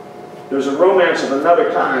there's a romance of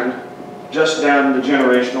another kind just down the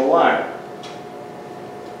generational line.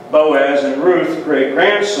 Boaz and Ruth,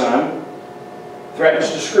 great-grandson,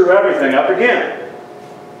 threatens to screw everything up again.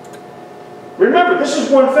 Remember, this is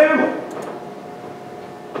one family.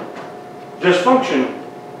 Dysfunction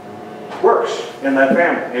works in that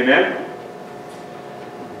family. Amen?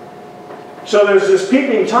 So there's this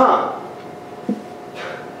peeping Tom.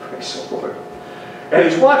 Praise the Lord. And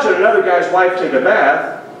he's watching another guy's wife take a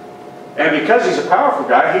bath, and because he's a powerful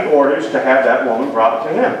guy, he orders to have that woman brought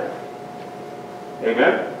to him.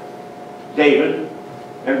 Amen? David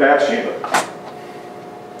and Bathsheba.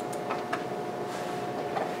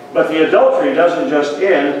 But the adultery doesn't just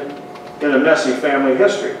end in a messy family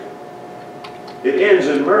history. It ends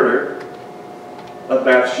in murder of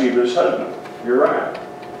Bathsheba's husband, Uriah.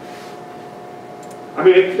 I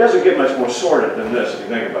mean, it doesn't get much more sordid than this, if you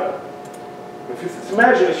think about it.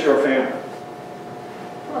 Imagine it's your family.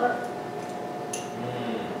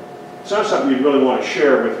 It's not something you really want to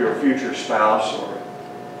share with your future spouse or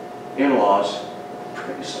in-laws.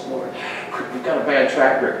 Praise the Lord. We've got a bad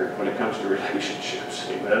track record when it comes to relationships.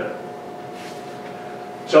 Amen.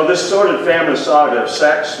 So this sordid family saga of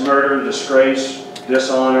sex, murder, disgrace,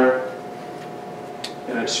 dishonor,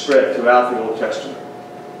 and it's spread throughout the Old Testament.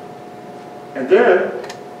 And then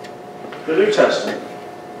the New Testament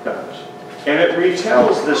comes. And it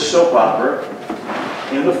retells this soap opera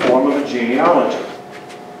in the form of a genealogy.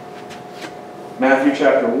 Matthew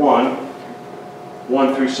chapter 1,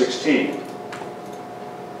 1 through 16.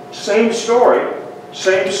 Same story,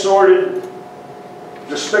 same sordid,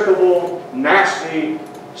 despicable, nasty,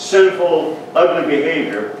 sinful, ugly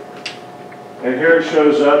behavior. And here it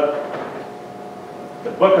shows up,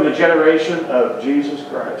 the book of the generation of Jesus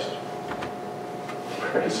Christ.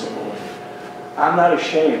 Praise the Lord. I'm not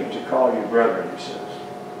ashamed to call you brethren, he says.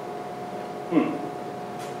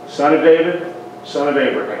 Son of David, son of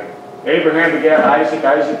Abraham. Abraham begat Isaac,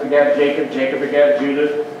 Isaac begat Jacob, Jacob begat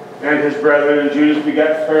Judah and his brethren, and Judah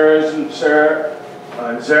begat Pharez and Sarah,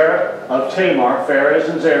 and Zerah of Tamar. Pharez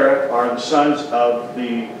and Zerah are the sons of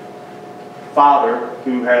the father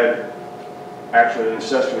who had actually an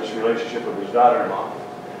incestuous relationship with his daughter-in-law,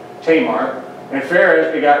 Tamar. And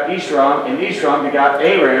Pharez begat Esrom, and Esrom begat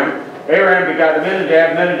Aram. Aram begat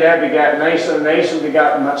Aminadab, Aminadab begat Nason, Nason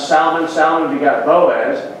begat Salmon, Salmon begat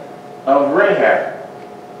Boaz of Rahab.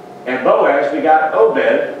 And Boaz begat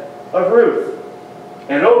Obed of Ruth.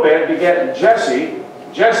 And Obed begat Jesse,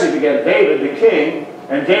 Jesse begat David the king,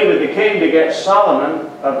 and David the king begat Solomon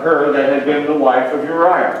of her that had been the wife of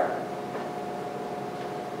Uriah.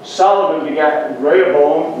 Solomon begat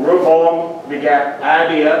Rehoboam, Rehoboam begat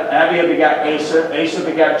Abiah, Abiah begat Asa, Asa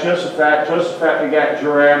begat Josaphat, Josaphat begat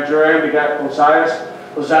Joram, Joram begat Ozias,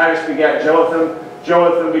 Ozias begat Jotham,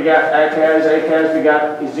 Jotham begat Achaz, Achaz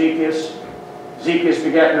begat Ezekias, Ezekias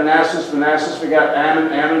begat Manasseh, Manasseh begat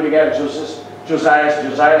Ammon, Ammon begat Josias,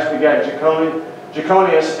 Josias begat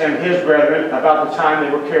Jeconias and his brethren about the time they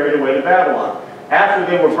were carried away to Babylon. After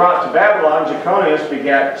they were brought to Babylon, Jeconias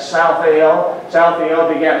begat Salthael,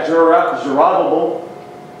 Salthael begat Zerubbabel,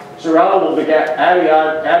 Zerubbabel begat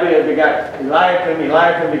Abiad, Abiad begat Eliakim,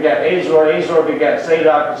 Eliakim begat Azor, Azor begat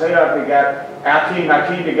Zadok, Zadok begat Akim,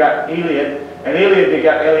 Akim begat Eliad, and Eliad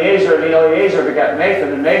begat Eleazar, and Eleazar begat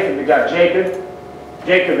Nathan, and Nathan begat Jacob.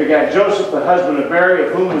 Jacob begat Joseph, the husband of Mary,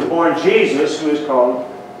 of whom was born Jesus, who is called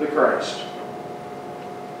the Christ.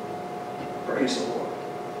 Praise the Lord.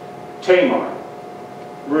 Tamar,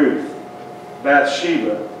 Ruth,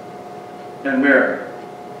 Bathsheba, and Mary.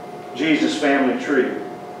 Jesus' family tree.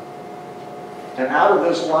 And out of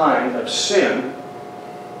this line of sin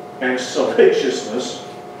and salaciousness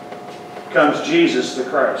comes Jesus the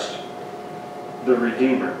Christ, the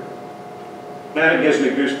Redeemer. Man, it gives me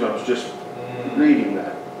goosebumps just reading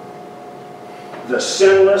that. The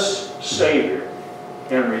sinless Savior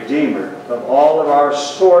and Redeemer of all of our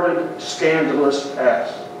sordid, scandalous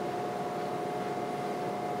past.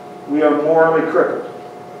 We are morally crippled,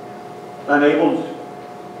 unable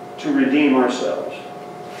to redeem ourselves.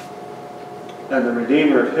 And the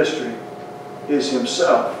Redeemer of history is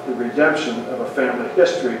himself the redemption of a family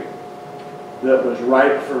history that was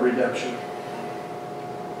ripe for redemption.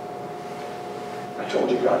 I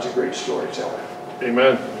told you God's a great storyteller.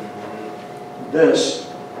 Amen. This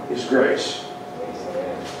is grace.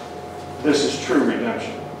 This is true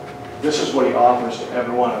redemption. This is what he offers to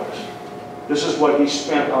every one of us. This is what he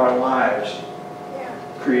spent our lives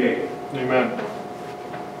creating. Amen.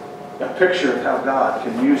 A picture of how God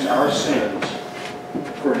can use our sins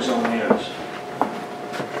for his own ends.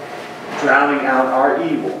 Drowning out our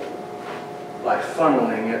evil by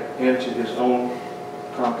funneling it into his own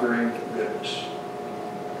conquering goodness.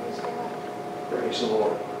 Praise the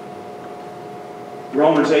Lord.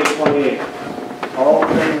 Romans 8:28. All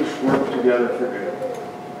things work together for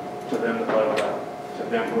good to them that love God, to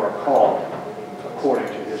them who are called according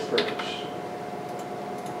to his purpose.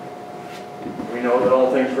 We know that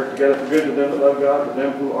all things work together for good to them that love God, to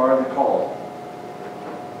them who are the called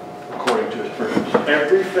according to his purpose.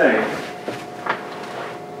 Everything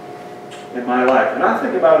in my life, and I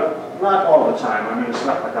think about it not all the time. I mean, it's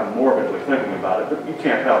not like I'm morbidly thinking about it, but you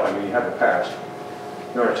can't help. I mean, you have a past.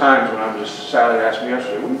 There are times when I'm just, Sally asked me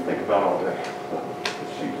yesterday, what do you think about all day?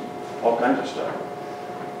 All kinds of stuff.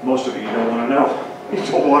 Most of it you don't want to know.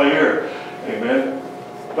 You don't want to hear. Amen.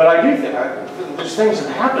 But I do think there's things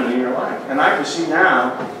that happen in your life. And I can see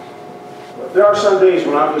now, there are some days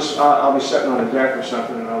when I'll be sitting on a deck or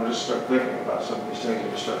something and I'll just start thinking about some of these things and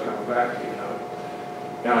just start coming back to you,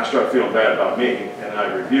 And I start feeling bad about me and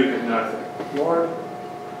I rebuke it and I think, Lord,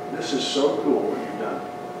 this is so cool what you've done.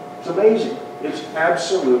 It's amazing. It's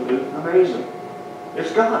absolutely amazing.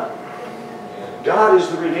 It's God. God is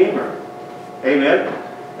the Redeemer. Amen?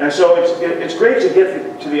 And so it's great to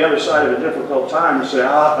get to the other side of a difficult time and say,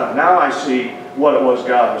 now I see what it was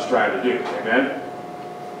God was trying to do. Amen?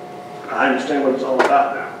 I understand what it's all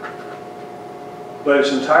about now. But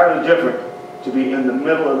it's entirely different to be in the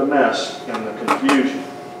middle of the mess and the confusion.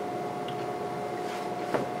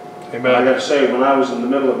 Amen. I got to say, when I was in the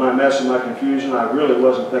middle of my mess and my confusion, I really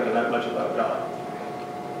wasn't thinking that much about God.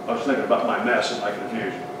 I was thinking about my mess and my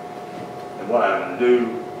confusion and what I'm going to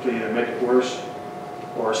do to either make it worse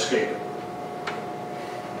or escape it.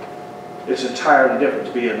 It's entirely different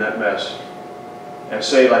to be in that mess and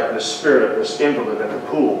say, like this spirit of this invalid at the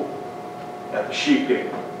pool, at the sheep gate,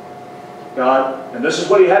 God, and this is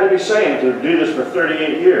what he had to be saying to do this for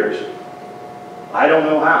 38 years. I don't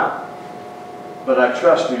know how, but I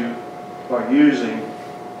trust you are using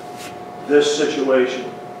this situation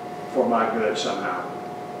for my good somehow.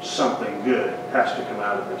 Something good has to come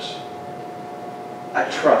out of this. I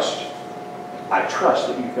trust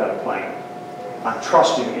that you've got a plan. I'm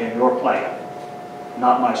trusting in your plan,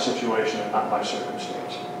 not my situation and not my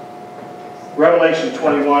circumstance. Revelation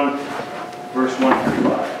 21, verse 1 through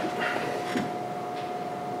 5.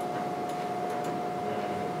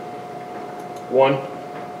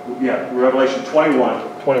 Revelation 21,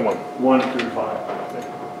 1 through 5.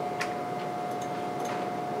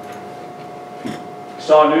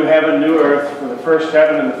 Saw a new heaven, new earth, for the first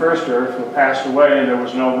heaven and the first earth were passed away, and there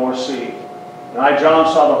was no more sea. And I, John,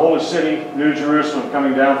 saw the holy city, New Jerusalem,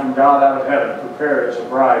 coming down from God out of heaven, prepared as a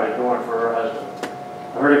bride adorned for her husband.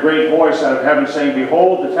 I heard a great voice out of heaven saying,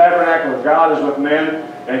 Behold, the tabernacle of God is with men,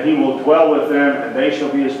 and he will dwell with them, and they shall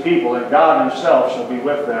be his people, and God himself shall be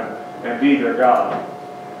with them, and be their God.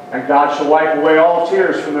 And God shall wipe away all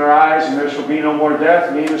tears from their eyes, and there shall be no more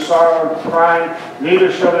death, neither sorrow nor crying,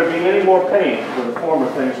 neither shall there be any more pain, for the former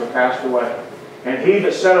things are passed away. And he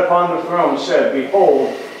that sat upon the throne said,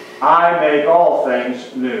 Behold, I make all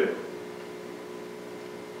things new.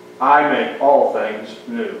 I make all things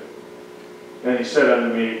new. And he said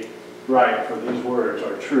unto me, Write, for these words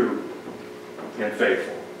are true and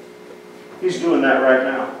faithful. He's doing that right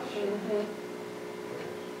now.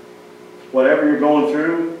 Whatever you're going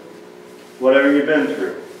through, whatever you've been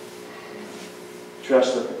through,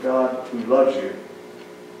 trust that the God who loves you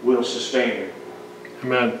will sustain you.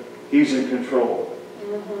 Amen. He's in control.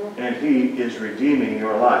 And he is redeeming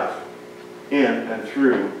your life in and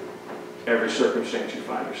through every circumstance you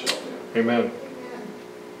find yourself in. Amen.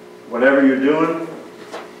 Whatever you're doing,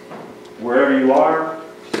 wherever you are,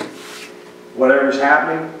 whatever's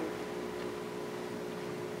happening,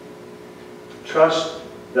 trust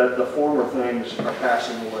that the former things are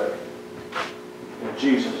passing away. And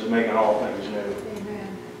Jesus is making all things new.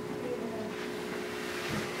 Amen.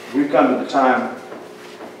 We've come to the time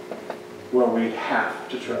where we have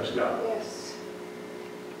to trust God. Yes.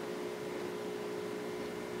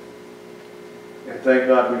 And thank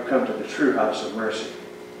God we've come to the true house of mercy,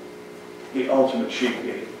 the ultimate sheep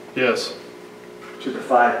gate, Yes. to the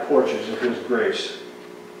 5 porches of his grace,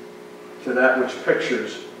 to that which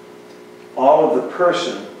pictures all of the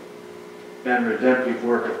person and redemptive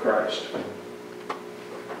work of Christ.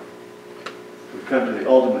 We've come to the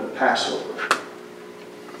ultimate Passover,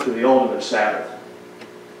 to the ultimate Sabbath,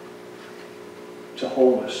 to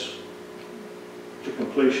wholeness, to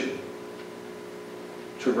completion,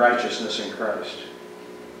 to righteousness in Christ.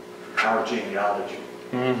 Our genealogy.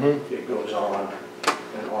 It goes on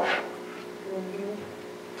and on.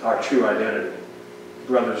 Our true identity,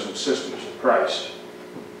 brothers and sisters of Christ,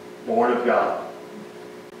 born of God,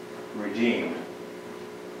 redeemed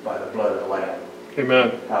by the blood of the Lamb.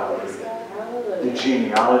 Amen. Hallelujah. Hallelujah. The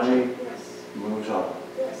genealogy Yes. moves on.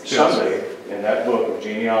 Yes. Someday, in that book of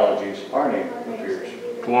genealogies, our name appears.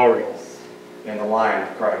 Glory. in the line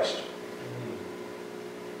of Christ.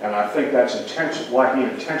 And I think that's why he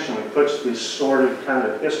intentionally puts this sordid kind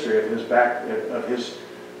of history of his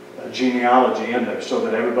genealogy in there, so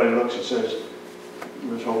that everybody looks and says,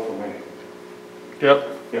 there's hope for me. Yep.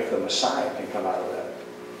 If the Messiah can come out of that.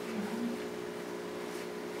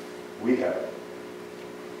 We have it.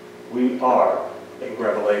 We are a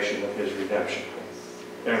revelation of his redemption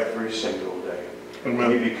every single day. Amen.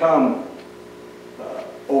 We become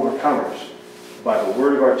overcomers by the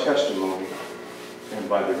word of our testimony and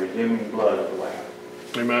by the redeeming blood of the Lamb.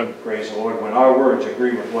 Amen. Praise the Lord. When our words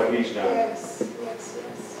agree with what he's done, Yes, yes,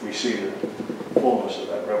 yes. we see the fullness of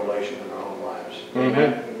that revelation in our own lives.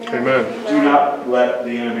 Amen. Amen. Do not let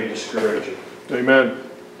the enemy discourage you. Amen.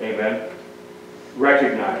 Amen.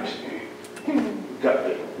 Recognize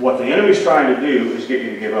what the enemy's trying to do is get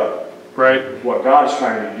you to give up. Right. What God is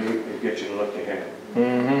trying to do is get you to look to him.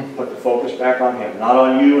 Mm-hmm. Put the focus back on him, not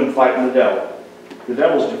on you and fighting the devil. The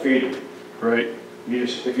devil's defeated. Right.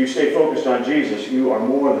 If you stay focused on Jesus, you are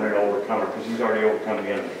more than an overcomer, because he's already overcome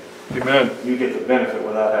the enemy. Amen. You get the benefit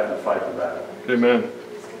without having to fight the battle. Amen.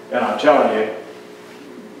 And I'm telling you,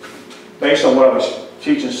 based on what I was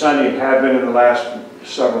teaching Sunday and have been in the last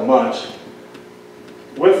several months,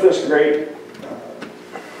 with this great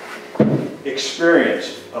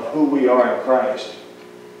experience of who we are in Christ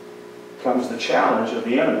comes the challenge of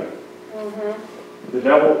the enemy. Mm-hmm. The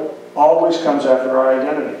devil always comes after our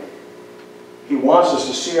identity. He wants us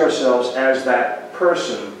to see ourselves as that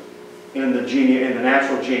person in the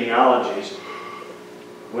natural genealogies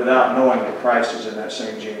without knowing that Christ is in that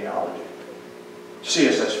same genealogy. See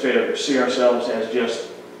us as failures. See ourselves as just,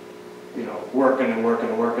 working and working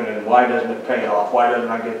and working, and why doesn't it pay off? Why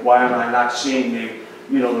am I not seeing the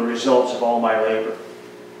results of all my labor?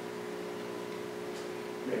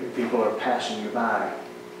 Maybe people are passing you by,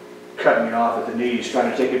 cutting you off at the knees,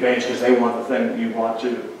 trying to take advantage because they want the thing that you want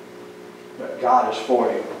too. But God is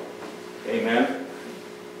for you. Amen?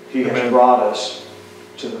 He has brought us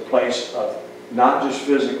to the place of not just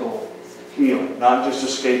physical healing, not just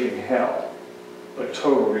escaping hell, but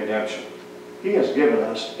total redemption. He has given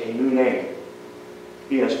us a new name.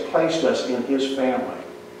 He has placed us in his family.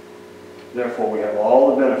 Therefore, we have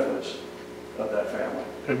all the benefits of that family.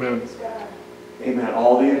 Amen. Amen.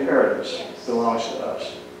 All the inheritance belongs to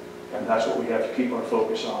us. And that's what we have to keep our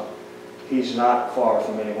focus on. He's not far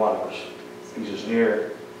from any one of us. He's as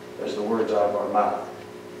near as the words out of our mouth.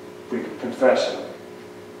 If we can confess him,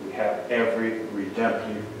 we have every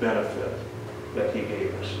redemptive benefit that he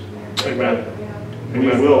gave us. Amen. We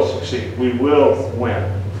will succeed. We will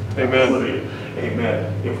win. Amen.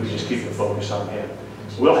 Amen. If we just keep the focus on him.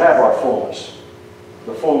 We'll have our fullness.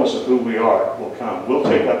 The fullness of who we are will come. We'll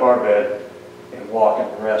take up our bed and walk in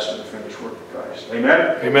the rest of the finished work of Christ.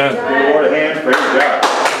 Amen? Amen. Give the Lord a hand. Praise God.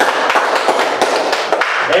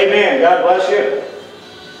 Amen. God bless you.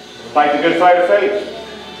 Fight the good fight of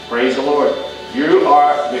faith. Praise the Lord. You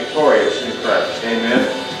are victorious in Christ. Amen.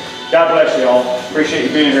 God bless you all. Appreciate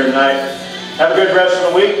you being here tonight. Have a good rest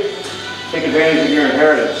of the week. Take advantage of your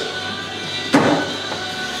inheritance.